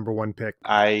my number one pick.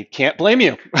 I can't blame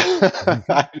you.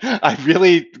 I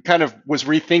really kind of was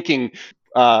rethinking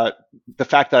the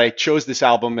fact that I chose this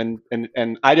album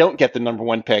and I don't get the number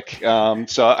one pick.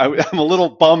 So I'm a little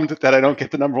bummed that I don't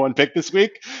get the number one pick this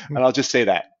week, and I'll just say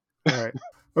that. All right.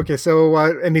 Okay, so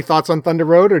any thoughts on Thunder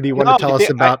Road, or do you want to tell us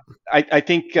about? I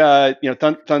think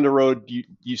Thunder Road.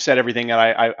 You said everything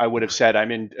that I would have said. I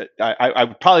mean, I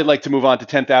would probably like to move on to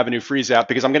 10th Avenue Freeze Out,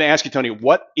 because I'm going to ask you, Tony,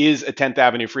 what is a 10th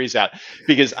Avenue Freeze Out?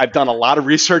 Because I've done a lot of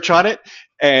research on it,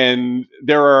 and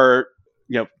there are,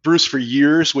 Bruce for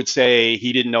years would say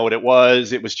he didn't know what it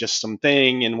was. It was just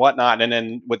something and whatnot. And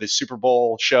then with his Super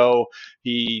Bowl show,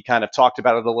 he kind of talked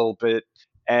about it a little bit.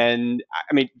 And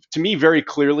I mean, to me, very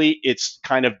clearly, it's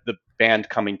kind of the band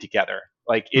coming together.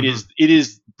 Like it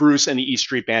is Bruce and the E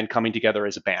Street Band coming together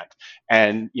as a band.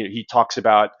 And he talks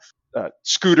about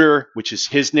Scooter, which is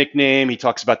his nickname. He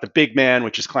talks about the big man,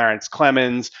 which is Clarence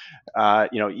Clemens.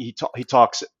 He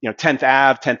talks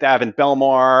 10th Ave in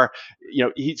Belmar.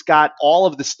 He's got all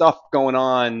of the stuff going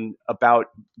on about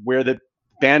where the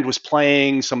band was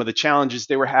playing, some of the challenges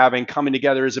they were having, coming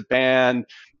together as a band.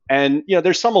 And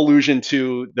there's some allusion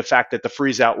to the fact that the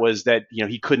freeze out was that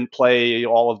he couldn't play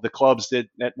all of the clubs that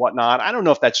whatnot. I don't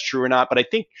know if that's true or not, but I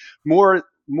think more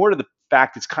to the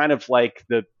fact it's kind of like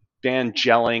the band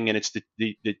gelling, and it's the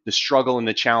struggle and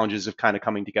the challenges of kind of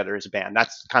coming together as a band.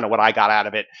 That's kind of what I got out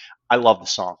of it. I love the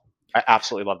song. I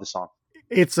absolutely love the song.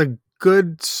 It's a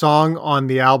good song on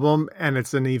the album, and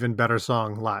it's an even better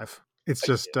song live. It's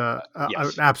just an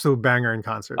absolute banger in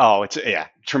concert. Oh, it's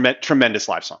tremendous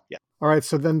live song. Yeah. All right,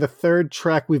 so then the third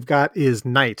track we've got is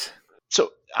Night.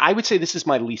 So I would say this is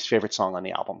my least favorite song on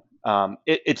the album.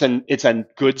 It's a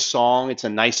good song. It's a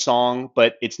nice song,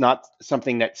 but it's not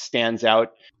something that stands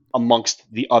out amongst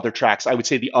the other tracks. I would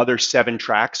say the other 7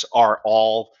 tracks are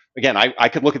all, again, I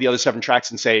could look at the other 7 tracks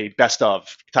and say best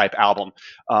of type album.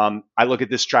 I look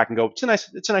at this track and go, it's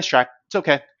a nice track. It's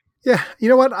okay. Yeah, you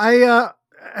know what?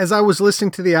 As I was listening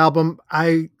to the album,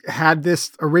 I had this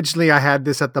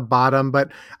at the bottom,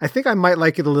 but I think I might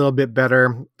like it a little bit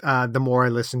better the more I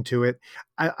listen to it.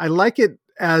 I like it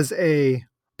as a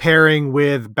pairing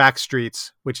with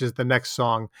Backstreets, which is the next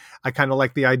song. I kind of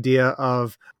like the idea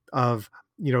of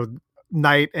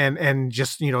night and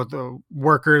just the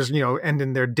workers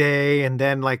ending their day, and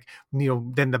then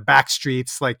then the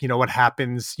Backstreets, what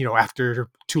happens after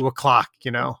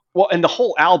 2:00. Well, and the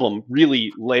whole album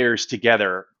really layers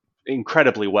together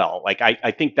incredibly well. Like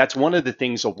I think that's one of the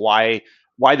things of why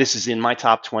this is in my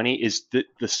top 20 is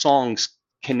the songs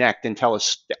connect and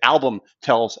the album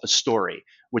tells a story,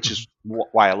 which is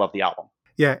why I love the album.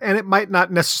 Yeah, and it might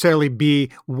not necessarily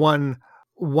be one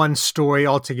story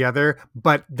altogether,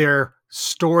 but they're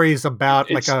stories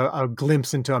about a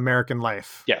glimpse into American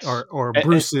life. Yes. Or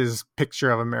Bruce's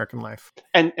picture of American life.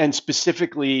 And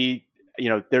specifically,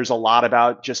 there's a lot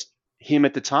about just him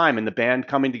at the time and the band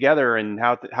coming together and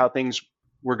how things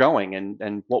were going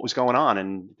and what was going on.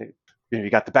 And you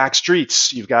got the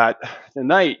Backstreets, you've got the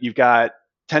Night, you've got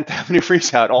 10th Avenue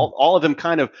Freeze Out. All of them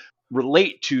kind of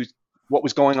relate to what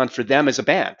was going on for them as a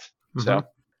band. Mm-hmm. So.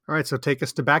 All right, so take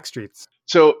us to Backstreets.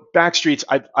 So Backstreets,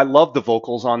 I love the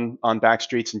vocals on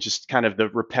Backstreets and just kind of the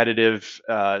repetitive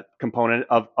component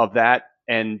of that,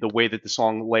 and the way that the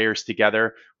song layers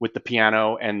together with the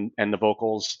piano and the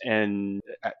vocals, and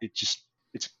it's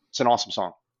an awesome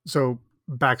song. So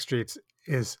Backstreets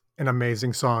is an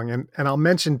amazing song, and I'll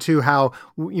mention too how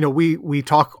we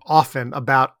talk often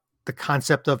about the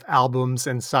concept of albums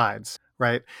and sides,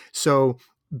 right? So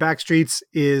Backstreets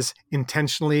is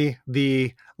intentionally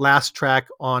the last track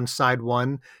on side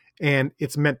 1, and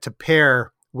it's meant to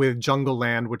pair with Jungle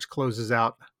Land, which closes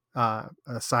out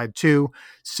side 2,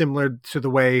 similar to the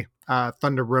way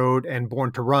Thunder Road and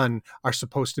Born to Run are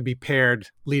supposed to be paired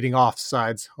leading off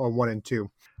sides 1 and 2.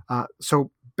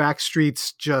 So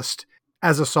Backstreets, just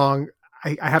as a song,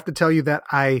 I have to tell you that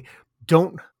I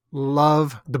don't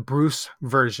love the Bruce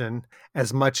version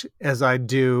as much as I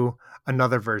do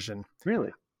another version.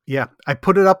 Really? Yeah, I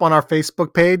put it up on our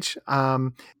Facebook page,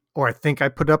 or I think I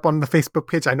put it up on the Facebook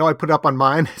page. I know I put it up on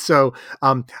mine. So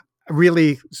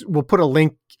really, we'll put a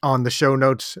link on the show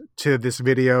notes to this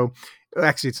video.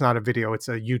 Actually, it's not a video, it's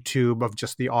a YouTube of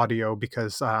just the audio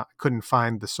because I couldn't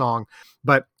find the song.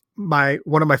 But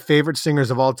one of my favorite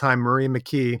singers of all time, Maria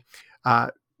McKee,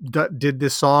 did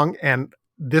this song, and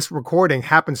this recording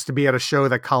happens to be at a show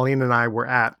that Colleen and I were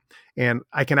at. And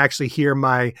I can actually hear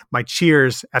my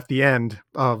cheers at the end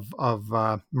of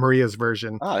Maria's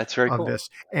version. Oh, that's very cool. This.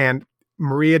 And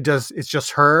Maria it's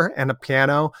just her and a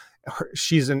piano.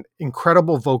 She's an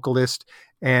incredible vocalist,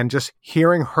 and just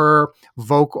hearing her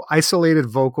isolated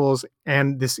vocals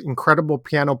and this incredible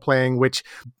piano playing, which,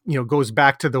 goes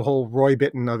back to the whole Roy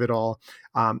Bittan of it all,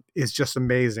 is just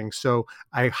amazing. So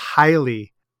I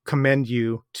highly commend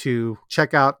you to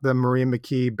check out the Maria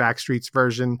McKee Backstreets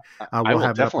version. We'll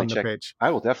have that on the page. I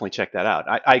will definitely check that out.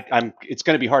 It's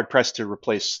going to be hard pressed to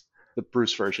replace the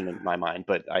Bruce version in my mind,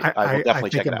 but I will definitely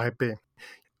check it out. Might be.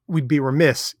 We'd be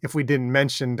remiss if we didn't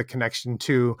mention the connection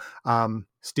to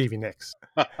Stevie Nicks.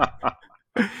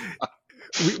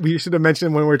 we should have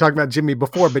mentioned when we were talking about Jimmy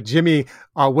before, but Jimmy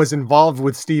was involved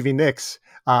with Stevie Nicks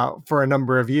for a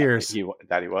number of years. He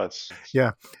was.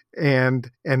 Yeah. And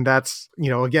that's,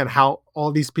 again, how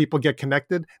all these people get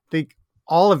connected. They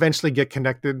all eventually get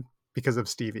connected because of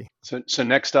Stevie. So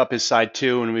next up is side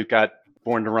 2, and we've got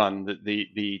Born to Run.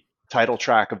 The title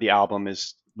track of the album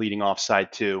is leading off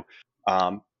side 2.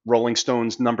 Rolling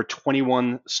Stones number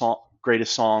 21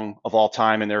 greatest song of all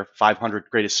time, and their 500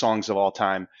 greatest songs of all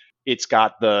time. It's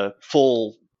got the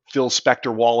full Phil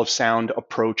Spector wall of sound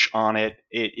approach on it.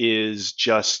 It is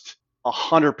just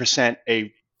 100%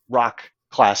 a rock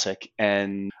classic,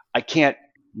 and I can't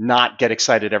not get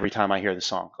excited every time I hear the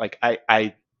song. Like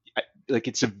I like,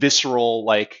 it's a visceral,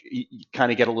 like, you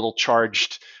kind of get a little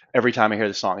charged every time I hear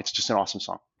the song. It's just an awesome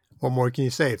song. What more can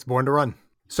you say? It's Born to Run.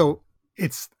 So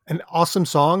it's an awesome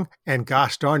song, and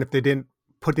gosh darn if they didn't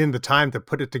put in the time to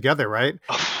put it together, right?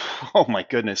 Oh my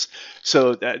goodness.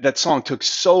 So that song took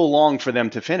so long for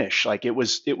them to finish. Like it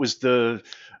was the,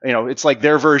 it's like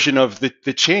their version of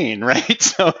the Chain, right?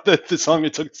 So the song,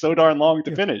 it took so darn long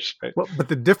to finish. Right? Well, but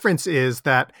the difference is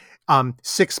that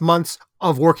 6 months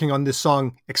of working on this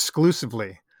song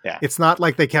exclusively. Yeah. It's not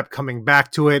like they kept coming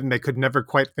back to it and they could never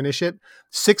quite finish it.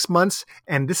 6 months,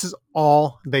 and this is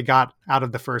all they got out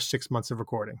of the first 6 months of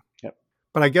recording. Yep.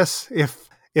 But I guess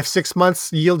if 6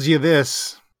 months yields you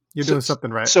this, you're doing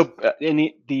something right. So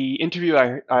in the interview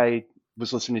I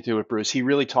was listening to with Bruce, he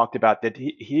really talked about that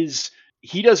he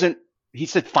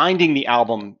said finding the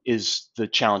album is the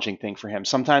challenging thing for him.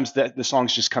 Sometimes the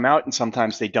songs just come out and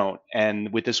sometimes they don't.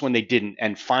 And with this one, they didn't.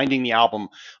 And finding the album,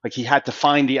 like, he had to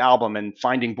find the album, and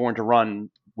finding Born to Run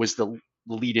was the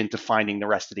lead into finding the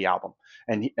rest of the album.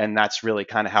 And that's really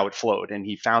kind of how it flowed. And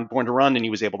he found Born to Run, and he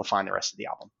was able to find the rest of the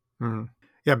album. Mm-hmm.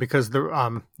 Yeah, because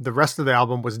the rest of the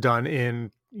album was done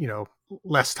in,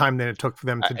 less time than it took for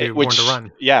them to do Born to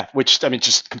Run. Yeah, which, I mean,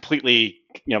 just completely,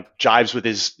 jives with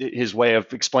his way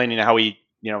of explaining how he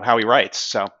writes.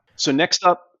 So next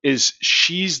up is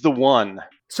She's the One.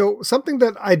 So something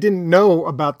that I didn't know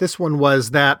about this one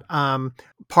was that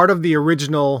part of the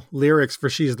original lyrics for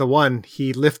She's the One,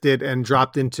 he lifted and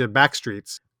dropped into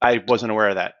Backstreets. I wasn't aware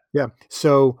of that. Yeah.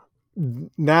 So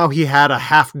now he had a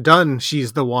half done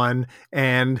She's the One,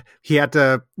 and he had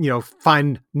to,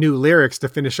 find new lyrics to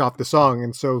finish off the song.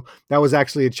 And so that was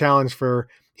actually a challenge for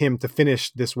him to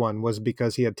finish this one, was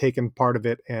because he had taken part of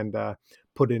it and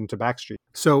put it into Backstreet.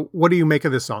 So what do you make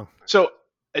of this song? So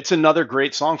it's another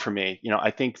great song for me.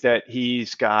 I think that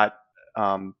he's got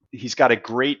a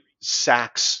great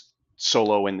sax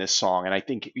solo in this song. And I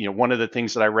think, one of the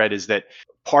things that I read is that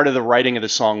part of the writing of the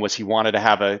song was he wanted to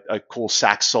have a cool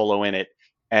sax solo in it.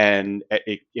 And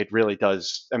it really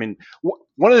does. I mean,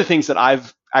 one of the things that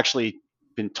I've actually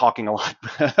been talking a lot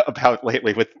about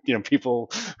lately with, people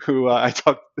who I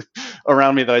talk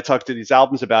around me that I talk to these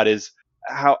albums about is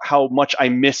how much I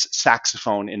miss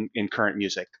saxophone in current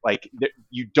music. Like,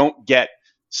 you don't get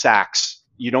sax.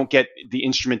 You don't get the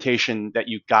instrumentation that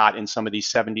you got in some of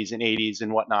these 70s and 80s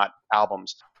and whatnot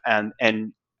albums.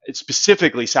 And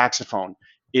specifically saxophone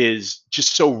is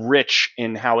just so rich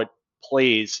in how it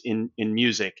plays in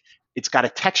music. It's got a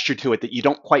texture to it that you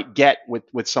don't quite get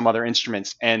with some other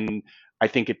instruments. And I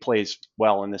think it plays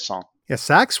well in this song. Yeah,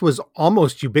 sax was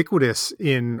almost ubiquitous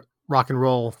in rock and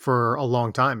roll for a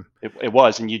long time. It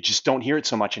was, and you just don't hear it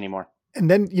so much anymore.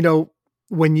 And then,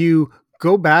 when you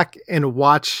go back and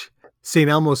watch St.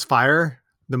 Elmo's Fire,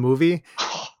 the movie.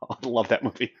 Oh, I love that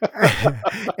movie.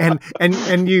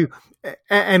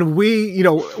 and we,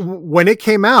 when it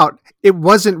came out, it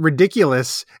wasn't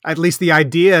ridiculous. At least the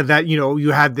idea that, you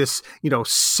had this,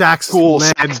 sax cool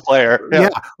sax player. Yeah.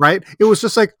 Right. It was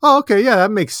just like, oh, okay. Yeah,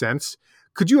 that makes sense.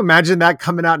 could you imagine that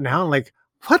coming out now? Like,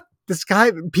 what? This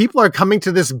guy, people are coming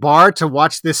to this bar to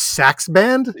watch this sax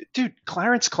band? Dude,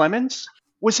 Clarence Clemens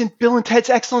was in Bill and Ted's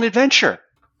Excellent Adventure.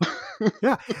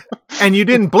 Yeah. And you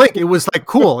didn't blink. It was like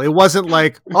cool. It wasn't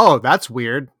like, oh, that's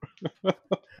weird.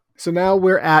 So now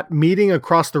we're at Meeting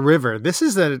Across the River. This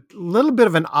is a little bit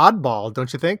of an oddball,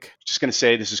 don't you think? Just going to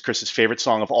say this is Chris's favorite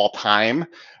song of all time.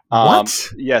 What?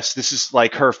 Yes, this is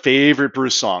like her favorite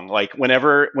Bruce song. Like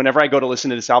whenever I go to listen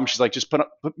to this album, she's like, just put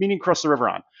Meeting Across the River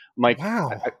on. I'm like,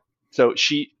 wow. So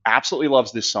she absolutely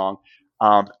loves this song.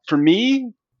 For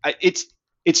me,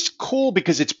 it's cool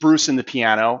because it's Bruce and the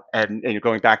piano, and you're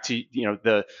going back to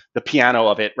the piano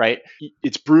of it, right?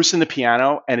 It's Bruce and the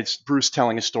piano, and it's Bruce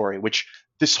telling a story. Which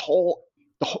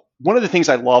one of the things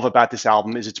I love about this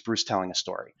album is it's Bruce telling a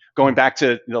story. Going back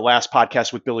to the last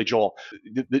podcast with Billy Joel,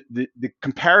 the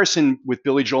comparison with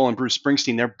Billy Joel and Bruce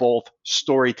Springsteen, they're both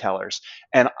storytellers.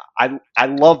 And I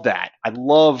love that. I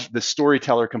love the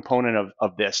storyteller component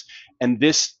of this. And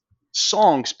this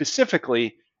song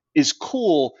specifically is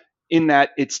cool in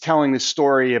that it's telling the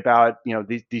story about,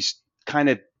 these kind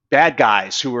of bad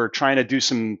guys who are trying to do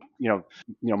some,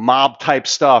 mob type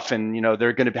stuff, and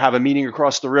they're going to have a meeting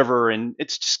across the river, and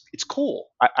it's cool.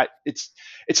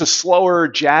 It's a slower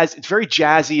jazz. It's very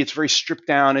jazzy. It's very stripped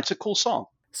down. It's a cool song.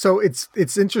 So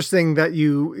it's interesting that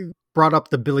you brought up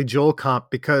the Billy Joel comp,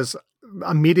 because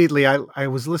immediately I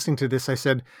was listening to this. I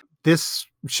said, this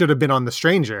should have been on The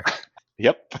Stranger.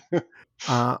 Yep.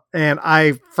 And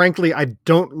I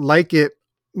don't like it.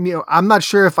 I'm not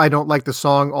sure if I don't like the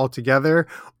song altogether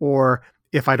or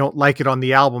if I don't like it on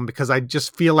the album, because I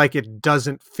just feel like it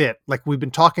doesn't fit. Like, we've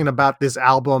been talking about this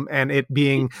album and it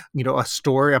being, a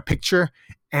story, a picture,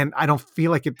 and I don't feel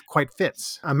like it quite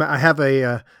fits. I have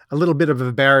a little bit of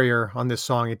a barrier on this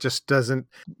song. It just doesn't.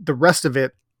 The rest of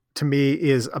it to me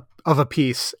is of a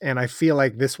piece, and I feel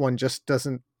like this one just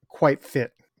doesn't quite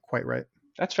fit quite right.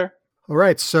 That's fair. All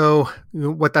right. So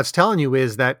what that's telling you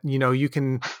is that, you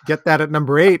can get that at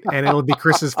number 8 and it'll be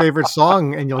Chris's favorite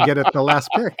song and you'll get it the last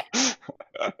pick.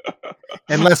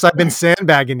 Unless I've been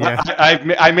sandbagging you.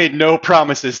 I made no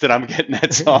promises that I'm getting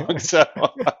that song. So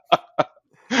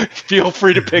feel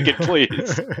free to pick it,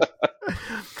 please.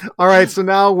 All right. So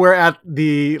now we're at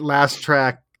the last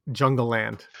track, Jungle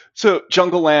Land. So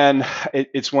Jungle Land,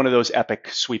 it's one of those epic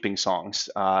sweeping songs.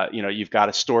 You've got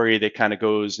a story that kind of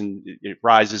goes and it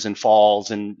rises and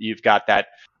falls, and you've got that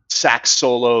sax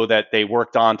solo that they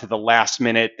worked on to the last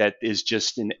minute that is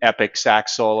just an epic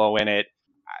sax solo in it.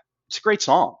 It's a great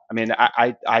song. I mean,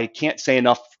 I can't say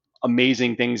enough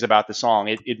amazing things about the song.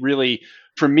 It really,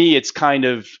 for me, it's kind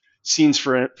of scenes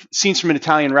from an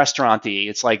Italian restaurant-y.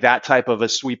 It's like that type of a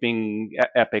sweeping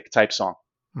epic type song.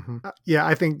 Mm-hmm. Yeah,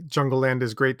 I think Jungle Land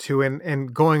is great too.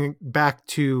 And going back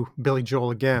to Billy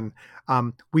Joel again,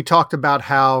 we talked about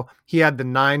how he had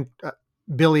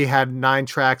Billy had 9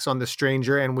 tracks on The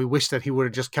Stranger, and we wish that he would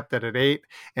have just kept that at 8.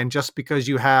 And just because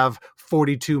you have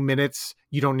 42 minutes,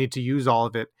 you don't need to use all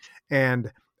of it.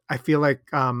 And I feel like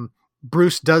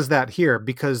Bruce does that here,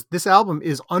 because this album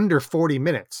is under 40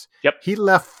 minutes. Yep. He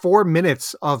left 4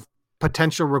 minutes of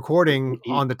potential recording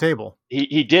on the table.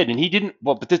 He did, and he didn't.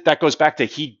 Well, but that goes back to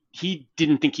he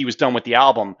didn't think he was done with the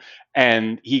album,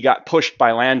 and he got pushed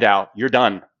by Landau. You're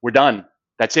done. We're done.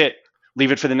 That's it.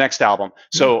 Leave it for the next album.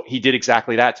 So he did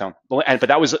exactly that, Tone. But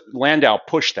that was Landau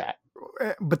pushed that.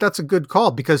 But that's a good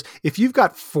call, because if you've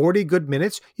got 40 good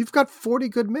minutes, you've got 40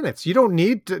 good minutes. You don't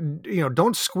need to,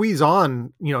 don't squeeze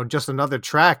on, just another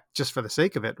track just for the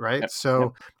sake of it. Right. Yep.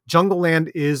 So Jungle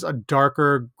Land is a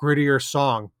darker, grittier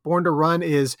song. Born to Run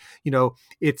is,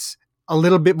 it's a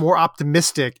little bit more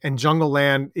optimistic, and Jungle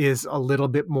Land is a little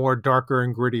bit more darker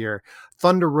and grittier.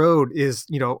 Thunder Road is,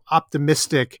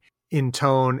 optimistic in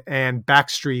tone, and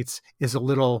Backstreets is a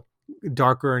little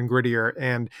darker and grittier.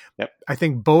 And I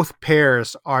think both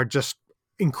pairs are just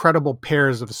incredible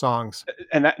pairs of songs.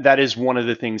 And that is one of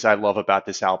the things I love about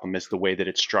this album, is the way that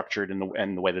it's structured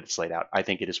and the way that it's laid out. I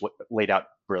think it is laid out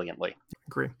brilliantly.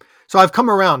 Agree. So I've come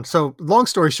around. So long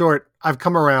story short, I've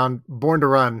come around. Born to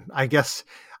Run, I guess.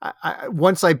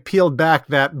 Once I peeled back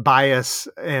that bias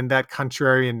and that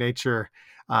contrarian nature,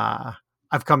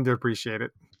 I've come to appreciate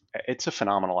it. It's a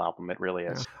phenomenal album. It really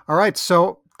is. Yeah. All right.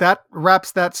 So that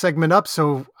wraps that segment up.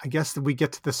 So I guess that we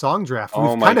get to the song draft.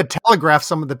 We've kind of telegraphed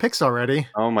some of the picks already.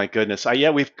 Oh my goodness.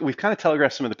 We've kind of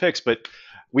telegraphed some of the picks, but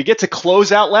we get to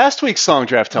close out last week's song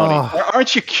draft, Tony. Oh.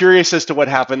 Aren't you curious as to what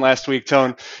happened last week,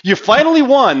 Tone? You finally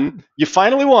won.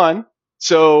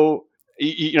 So,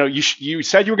 you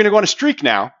said you were going to go on a streak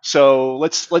now. So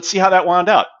let's see how that wound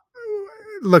up.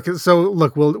 look,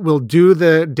 we'll do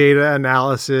the data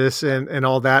analysis and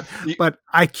all that, but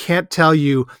I can't tell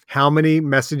you how many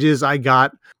messages I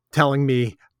got telling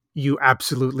me you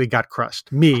absolutely got crushed.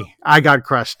 I got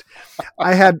crushed.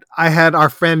 I had our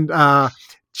friend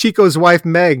Chico's wife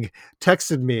Meg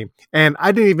texted me, and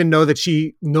I didn't even know that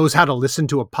she knows how to listen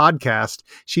to a podcast.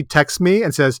 She texts me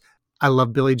and says, "I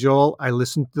love Billy Joel. I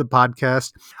listened to the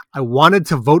podcast. I wanted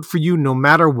to vote for you no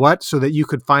matter what so that you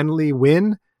could finally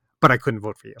win, but I couldn't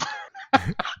vote for you."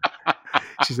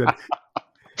 She said.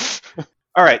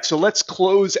 All right, so let's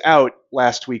close out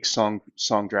last week's song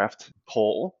draft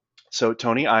poll. So,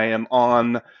 Tony, I am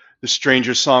on the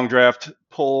Stranger Song Draft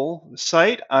poll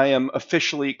site. I am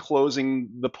officially closing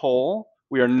the poll.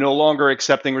 We are no longer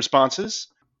accepting responses.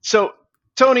 So,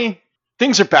 Tony,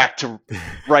 things are back to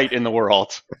right in the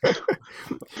world.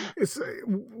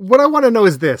 What I want to know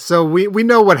is this. So we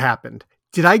know what happened.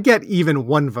 Did I get even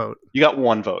one vote? You got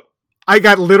one vote. I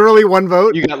got literally one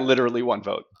vote? You got literally one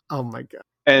vote. Oh, my God.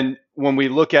 And when we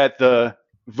look at the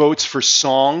votes for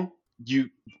song,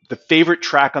 the favorite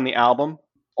track on the album,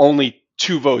 only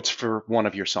 2 votes for one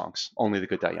of your songs, Only the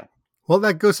Good Die Young. Well,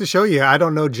 that goes to show you I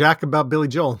don't know jack about Billy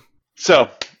Joel. So,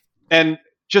 and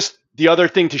just the other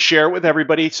thing to share with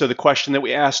everybody, so the question that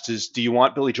we asked is, do you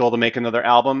want Billy Joel to make another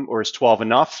album, or is 12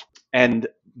 enough? And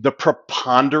the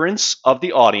preponderance of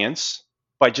the audience,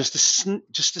 by just a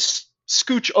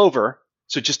scooch over,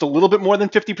 so just a little bit more than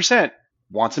 50%,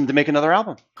 wants him to make another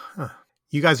album. Huh.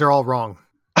 You guys are all wrong.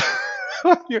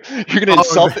 You're going to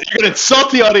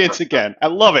insult the audience again. I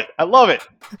love it.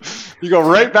 You go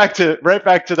right back to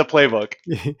the playbook.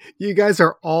 You guys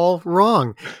are all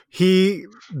wrong. He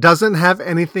doesn't have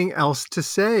anything else to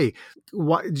say.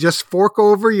 Just fork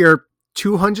over your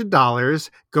 $200.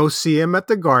 Go see him at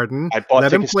the Garden.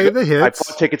 Let him play the hits.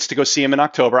 I bought tickets to go see him in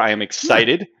October. I am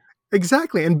excited. Yeah.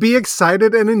 Exactly. And be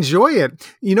excited and enjoy it.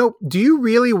 Do you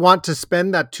really want to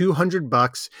spend that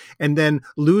 $200 and then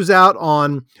lose out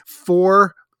on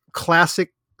 4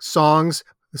 classic songs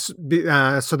so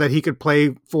that he could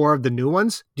play 4 of the new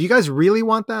ones? Do you guys really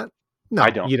want that? No, I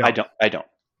don't. You don't. I don't.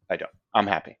 I'm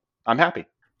happy.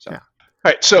 So, yeah. All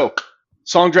right. So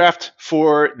song draft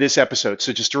for this episode.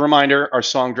 So just a reminder, our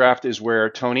song draft is where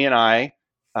Tony and I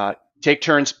take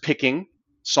turns picking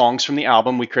songs from the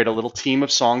album. We create a little team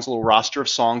of songs, a little roster of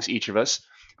songs, each of us.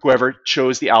 Whoever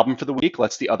chose the album for the week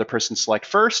lets the other person select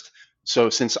first.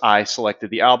 So since I selected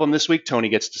the album this week, Tony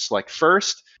gets to select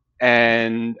first.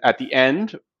 And at the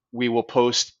end, we will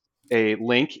post a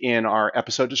link in our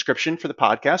episode description for the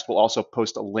podcast. We'll also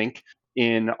post a link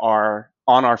on our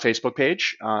Facebook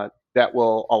page that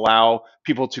will allow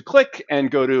people to click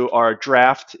and go to our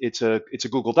draft. It's a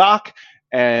Google Doc,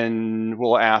 and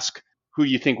we'll ask who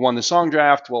you think won the song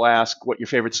draft. We'll ask what your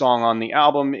favorite song on the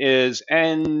album is,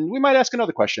 and we might ask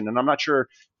another question. And I'm not sure if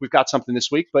we've got something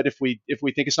this week, but if we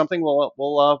think of something,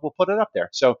 we'll put it up there.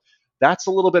 So that's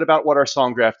a little bit about what our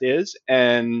song draft is.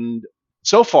 And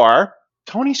so far,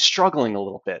 Tony's struggling a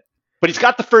little bit, but he's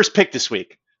got the first pick this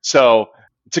week. So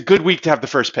it's a good week to have the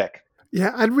first pick.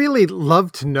 Yeah, I'd really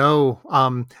love to know.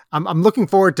 I'm looking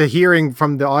forward to hearing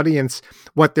from the audience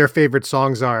what their favorite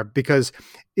songs are, because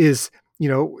is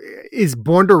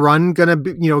Born to Run going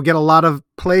to get a lot of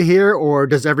play here, or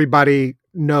does everybody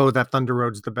know that Thunder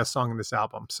Road's the best song in this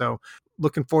album? So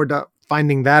looking forward to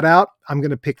finding that out. I'm going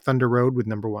to pick Thunder Road with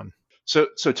number 1. So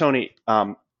Tony,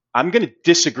 I'm going to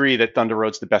disagree that Thunder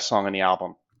Road's the best song on the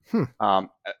album.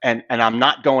 And I'm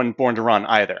not going Born to Run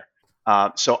either.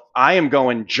 So I am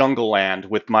going Jungle Land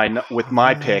with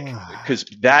my pick, because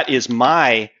that is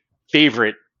my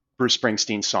favorite Bruce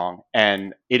Springsteen song,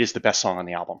 and it is the best song on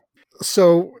the album.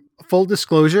 So, full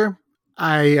disclosure,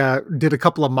 I did a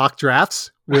couple of mock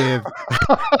drafts with.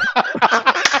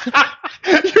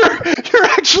 You're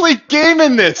actually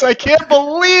gaming this. I can't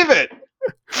believe it.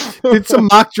 Did some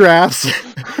mock drafts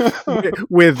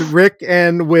with Rick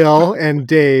and Will and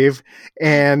Dave,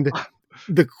 and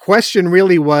the question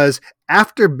really was,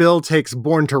 after Bill takes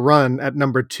Born to Run at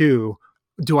number 2,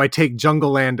 do I take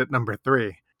Jungle Land at number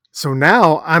 3? So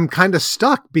now I'm kind of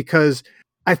stuck, because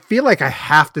I feel like I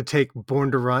have to take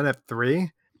Born to Run at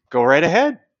 3. Go right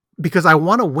ahead. Because I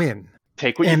want to win.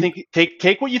 Take what you think.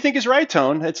 Take what you think is right,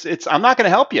 Tone. It's. I'm not going to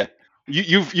help you.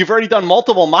 You've already done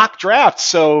multiple mock drafts,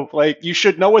 so you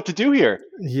should know what to do here.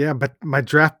 Yeah, but my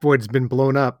draft board's been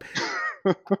blown up.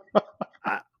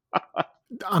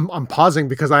 I'm pausing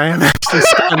because I am actually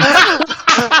stunned.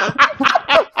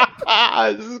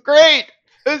 This is great.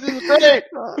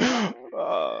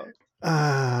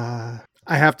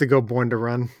 I have to go Born to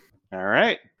Run. All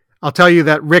right. I'll tell you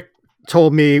that Rick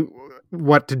told me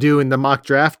what to do in the mock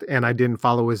draft, and I didn't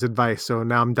follow his advice. So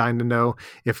now I'm dying to know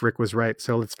if Rick was right.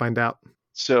 So let's find out.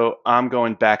 So I'm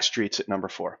going Backstreets at number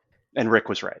 4, and Rick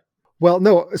was right. Well,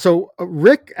 no. So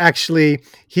Rick actually,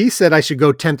 he said I should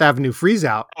go 10th Avenue Freeze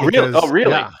Out. Oh, really? Oh,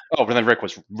 really? Yeah. Oh, but then Rick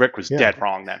was Yeah. dead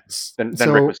wrong then. Then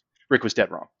So- Rick was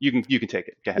dead wrong. You can take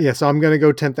it. Go ahead. Yeah, so I'm going to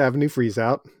go 10th Avenue Freeze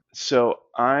Out. So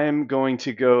I'm going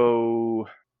to go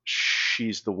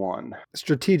She's the One.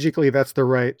 Strategically, that's the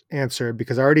right answer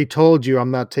because I already told you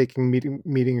I'm not taking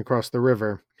meeting across the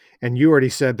river, and you already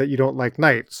said that you don't like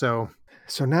Night. So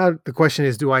now the question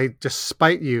is, do I just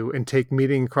spite you and take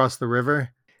Meeting Across the River?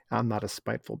 I'm not a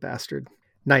spiteful bastard.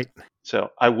 Night.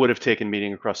 So I would have taken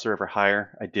Meeting Across the River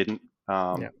higher. I didn't.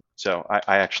 So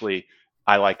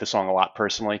I like the song a lot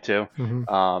personally too.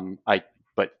 Mm-hmm.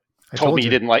 You told me you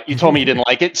didn't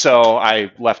like it, so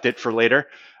I left it for later.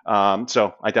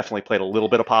 So I definitely played a little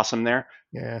bit of possum there.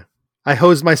 Yeah. I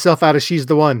hosed myself out of She's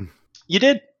the One. You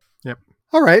did. Yep.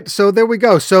 All right. So there we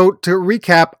go. So to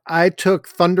recap, I took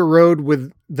Thunder Road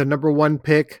with the number 1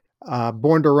 pick,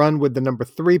 Born to Run with the number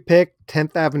 3 pick,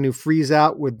 10th Avenue Freeze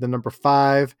Out with the number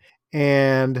 5,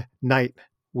 and Night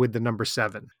with the number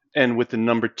 7. And with the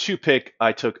number 2 pick,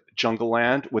 I took Jungle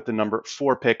Land. With the number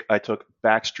 4 pick, I took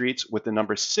Backstreets. With the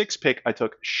number 6 pick, I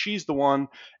took She's the One.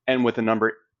 And with the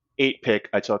number 8 pick,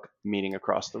 I took Meeting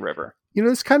Across the River. You know,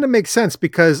 this kind of makes sense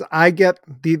because I get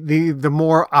the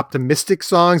more optimistic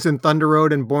songs in Thunder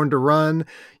Road and Born to Run.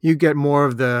 You get more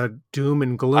of the doom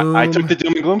and gloom. I took the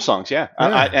doom and gloom songs, yeah.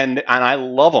 And I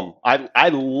love them. I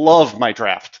love my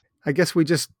draft. I guess we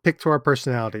just pick to our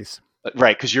personalities.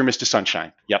 Right, because you're Mr.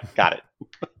 Sunshine. Yep, got it.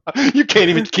 You can't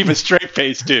even keep a straight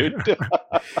face, dude.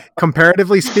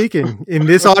 Comparatively speaking, in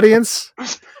this audience,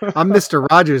 I'm Mr.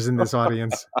 Rogers in this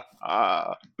audience.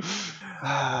 All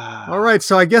right,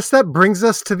 so I guess that brings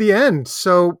us to the end.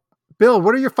 So, Bill,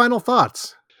 what are your final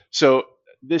thoughts? So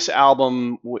this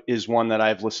album is one that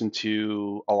I've listened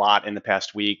to a lot in the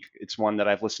past week. It's one that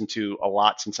I've listened to a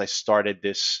lot since I started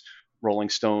this Rolling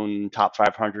Stone Top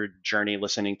 500 journey,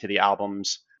 listening to the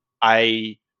albums.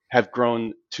 I have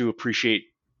grown to appreciate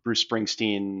Bruce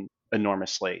Springsteen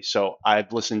enormously. So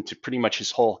I've listened to pretty much his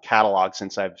whole catalog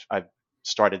since I've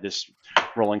started this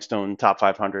Rolling Stone Top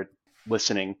 500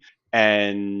 listening.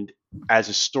 And as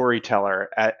a storyteller,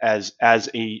 as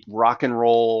a rock and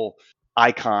roll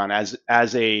icon, as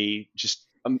a just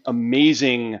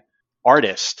amazing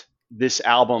artist, this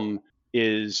album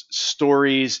is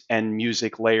stories and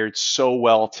music layered so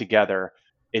well together.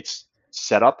 It's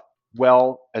set up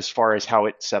well as far as how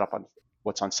it's set up on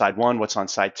what's on side 1, what's on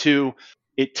side 2.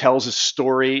 It tells a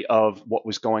story of what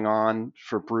was going on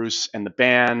for Bruce and the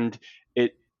band.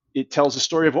 It tells a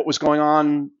story of what was going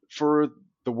on for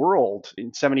the world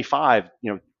in 75,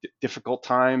 difficult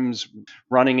times,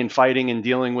 running and fighting and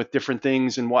dealing with different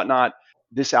things and whatnot.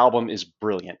 This album is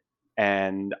brilliant.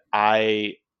 And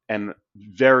I am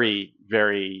very,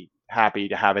 very happy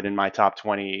to have it in my top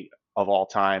 20 of all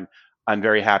time. I'm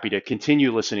very happy to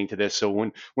continue listening to this. So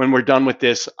when we're done with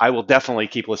this, I will definitely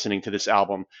keep listening to this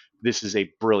album. This is a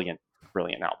brilliant,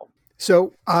 brilliant album.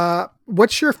 So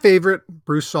what's your favorite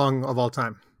Bruce song of all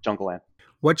time? Jungle Land.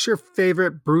 What's your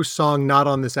favorite Bruce song not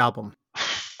on this album?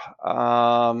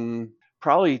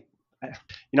 Probably,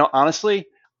 honestly,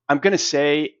 I'm going to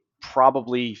say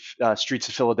probably Streets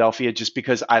of Philadelphia, just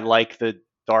because I like the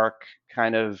dark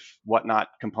kind of whatnot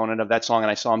component of that song. And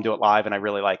I saw him do it live and I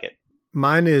really like it.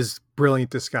 Mine is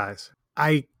Brilliant Disguise.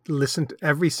 I listen to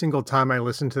every single time I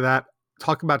listen to that.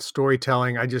 Talk about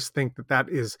storytelling. I just think that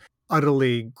is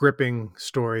utterly gripping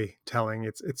storytelling.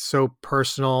 It's so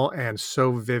personal and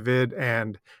so vivid,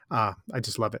 and I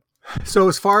just love it. So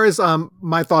as far as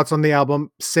my thoughts on the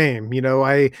album, same.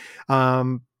 I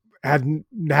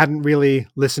hadn't really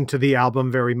listened to the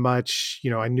album very much.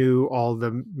 I knew all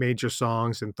the major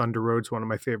songs, and Thunder Road's one of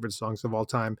my favorite songs of all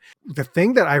time. The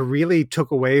thing that I really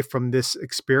took away from this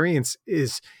experience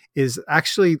is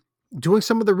actually doing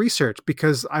some of the research,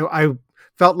 because I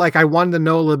felt like I wanted to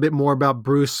know a little bit more about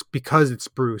Bruce because it's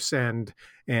Bruce, and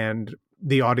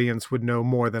the audience would know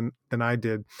more than I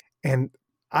did. And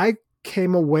I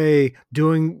came away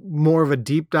doing more of a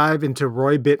deep dive into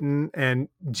Roy Bittan and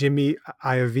Jimmy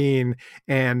Iovine,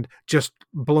 and just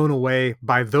blown away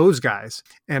by those guys.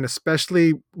 And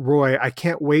especially Roy, I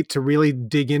can't wait to really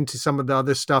dig into some of the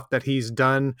other stuff that he's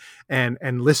done and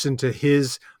listen to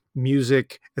his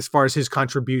music as far as his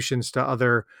contributions to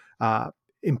other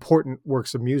important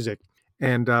works of music.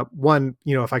 And one,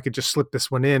 if I could just slip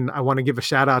this one in, I want to give a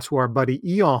shout out to our buddy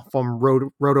Eon from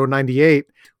Roto 98,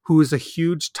 who is a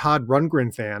huge Todd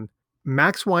Rundgren fan.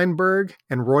 Max Weinberg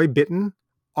and Roy Bittan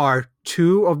are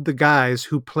two of the guys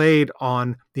who played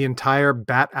on the entire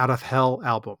Bat Out of Hell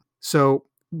album. So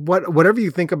whatever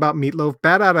you think about Meatloaf,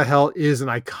 Bat Out of Hell is an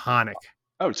iconic.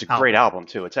 Oh, it's a great album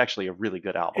too. It's actually a really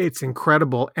good album. It's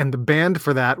incredible. And the band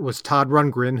for that was Todd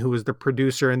Rundgren, who was the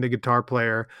producer and the guitar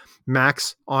player,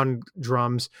 Max on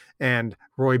drums, and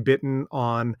Roy Bittan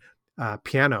on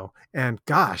piano. And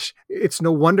gosh, it's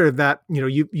no wonder that,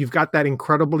 you've got that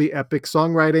incredibly epic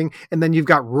songwriting, and then you've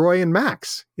got Roy and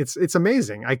Max. It's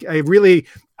amazing.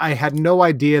 I had no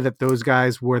idea that those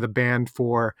guys were the band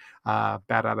for Bat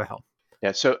Out of Hell.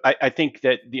 Yeah, so I think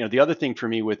that the other thing for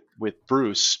me with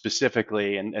Bruce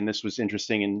specifically, and this was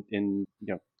interesting in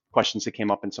questions that came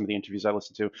up in some of the interviews I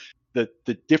listened to,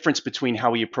 the difference between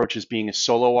how he approaches being a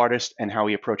solo artist and how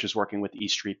he approaches working with the E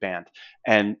Street Band.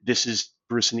 And this is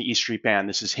Bruce and the E Street Band.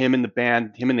 This is him and the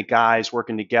band, him and the guys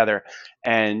working together.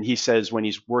 And he says when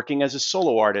he's working as a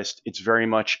solo artist, it's very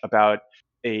much about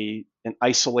an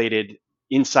isolated,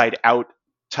 inside out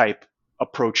type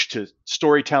approach to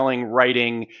storytelling,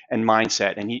 writing, and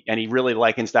mindset, and he really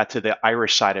likens that to the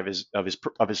Irish side of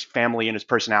his family and his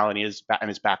personality and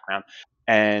his background.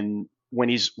 And when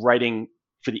he's writing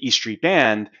for the E Street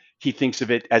Band, he thinks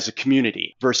of it as a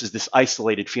community versus this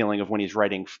isolated feeling of when he's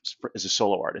writing as a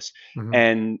solo artist. Mm-hmm.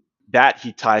 And that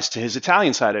he ties to his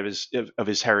Italian side of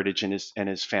his heritage and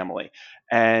his family.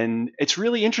 And it's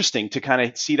really interesting to kind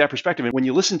of see that perspective. And when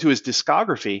you listen to his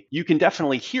discography, you can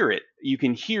definitely hear it. You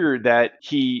can hear that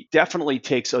he definitely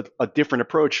takes a different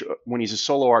approach when he's a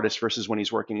solo artist versus when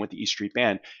he's working with the E Street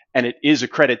Band. And it is a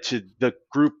credit to the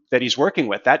group that he's working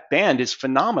with. That band is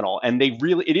phenomenal. And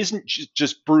it isn't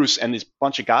just Bruce and this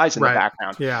bunch of guys in the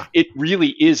background. Yeah. It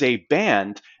really is a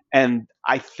band. And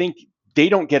I think they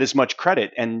don't get as much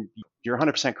credit, and you're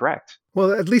 100% correct.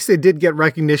 Well, at least they did get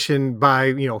recognition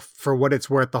by, for what it's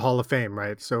worth, the Hall of Fame,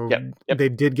 right? So Yep. They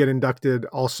did get inducted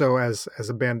also as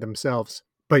a band themselves.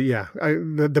 But yeah,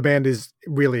 the band is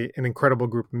really an incredible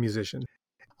group of musicians.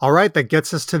 All right, that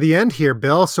gets us to the end here,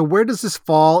 Bill. So where does this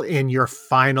fall in your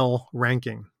final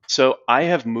ranking? So I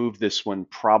have moved this one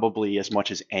probably as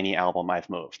much as any album I've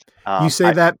moved. You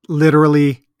say that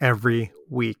literally every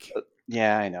week.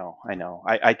 Yeah, I know.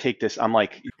 I take this. I'm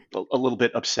like a little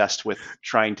bit obsessed with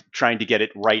trying to get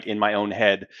it right in my own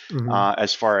head,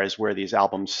 as far as where these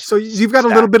albums. So you've got a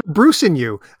little bit of Bruce in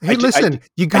you. Hey, listen,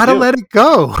 you got to let it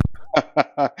go.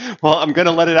 Well, I'm going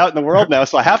to let it out in the world now,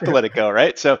 so I have to let it go,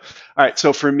 right? So, all right.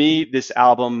 So for me, this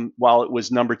album, while it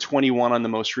was number 21 on the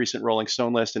most recent Rolling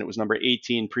Stone list, and it was number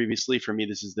 18 previously, for me,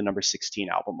 this is the number 16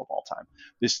 album of all time.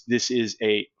 This is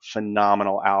a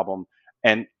phenomenal album,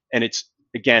 and it's,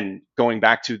 again, going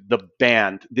back to the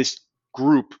band, this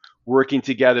group working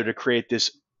together to create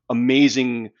this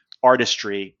amazing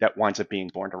artistry that winds up being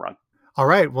Born to Run. All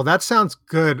right. Well, that sounds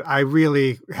good. I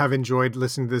really have enjoyed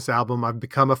listening to this album. I've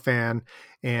become a fan,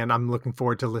 and I'm looking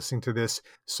forward to listening to this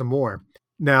some more.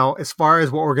 Now, as far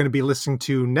as what we're going to be listening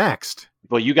to next.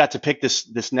 Well, you got to pick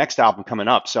this next album coming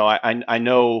up. So I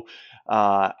know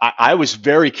I was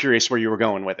very curious where you were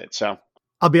going with it. So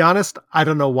I'll be honest, I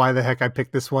don't know why the heck I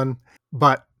picked this one,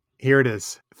 but here it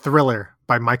is. Thriller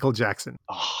by Michael Jackson.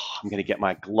 Oh, I'm going to get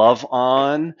my glove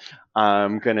on.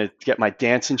 I'm going to get my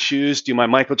dancing shoes, do my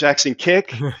Michael Jackson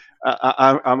kick.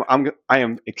 I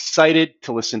am excited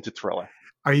to listen to Thriller.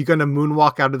 Are you going to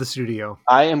moonwalk out of the studio?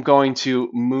 I am going to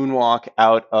moonwalk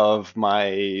out of my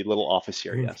little office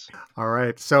here, yes. All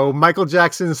right. So Michael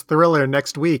Jackson's Thriller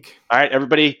next week. All right,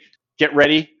 everybody, get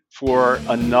ready for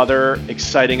another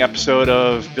exciting episode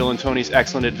of Bill and Tony's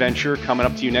Excellent Adventure coming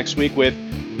up to you next week with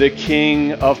the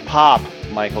king of pop,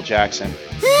 Michael Jackson.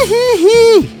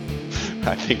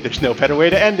 I think there's no better way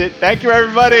to end it. Thank you,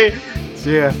 everybody.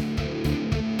 See ya.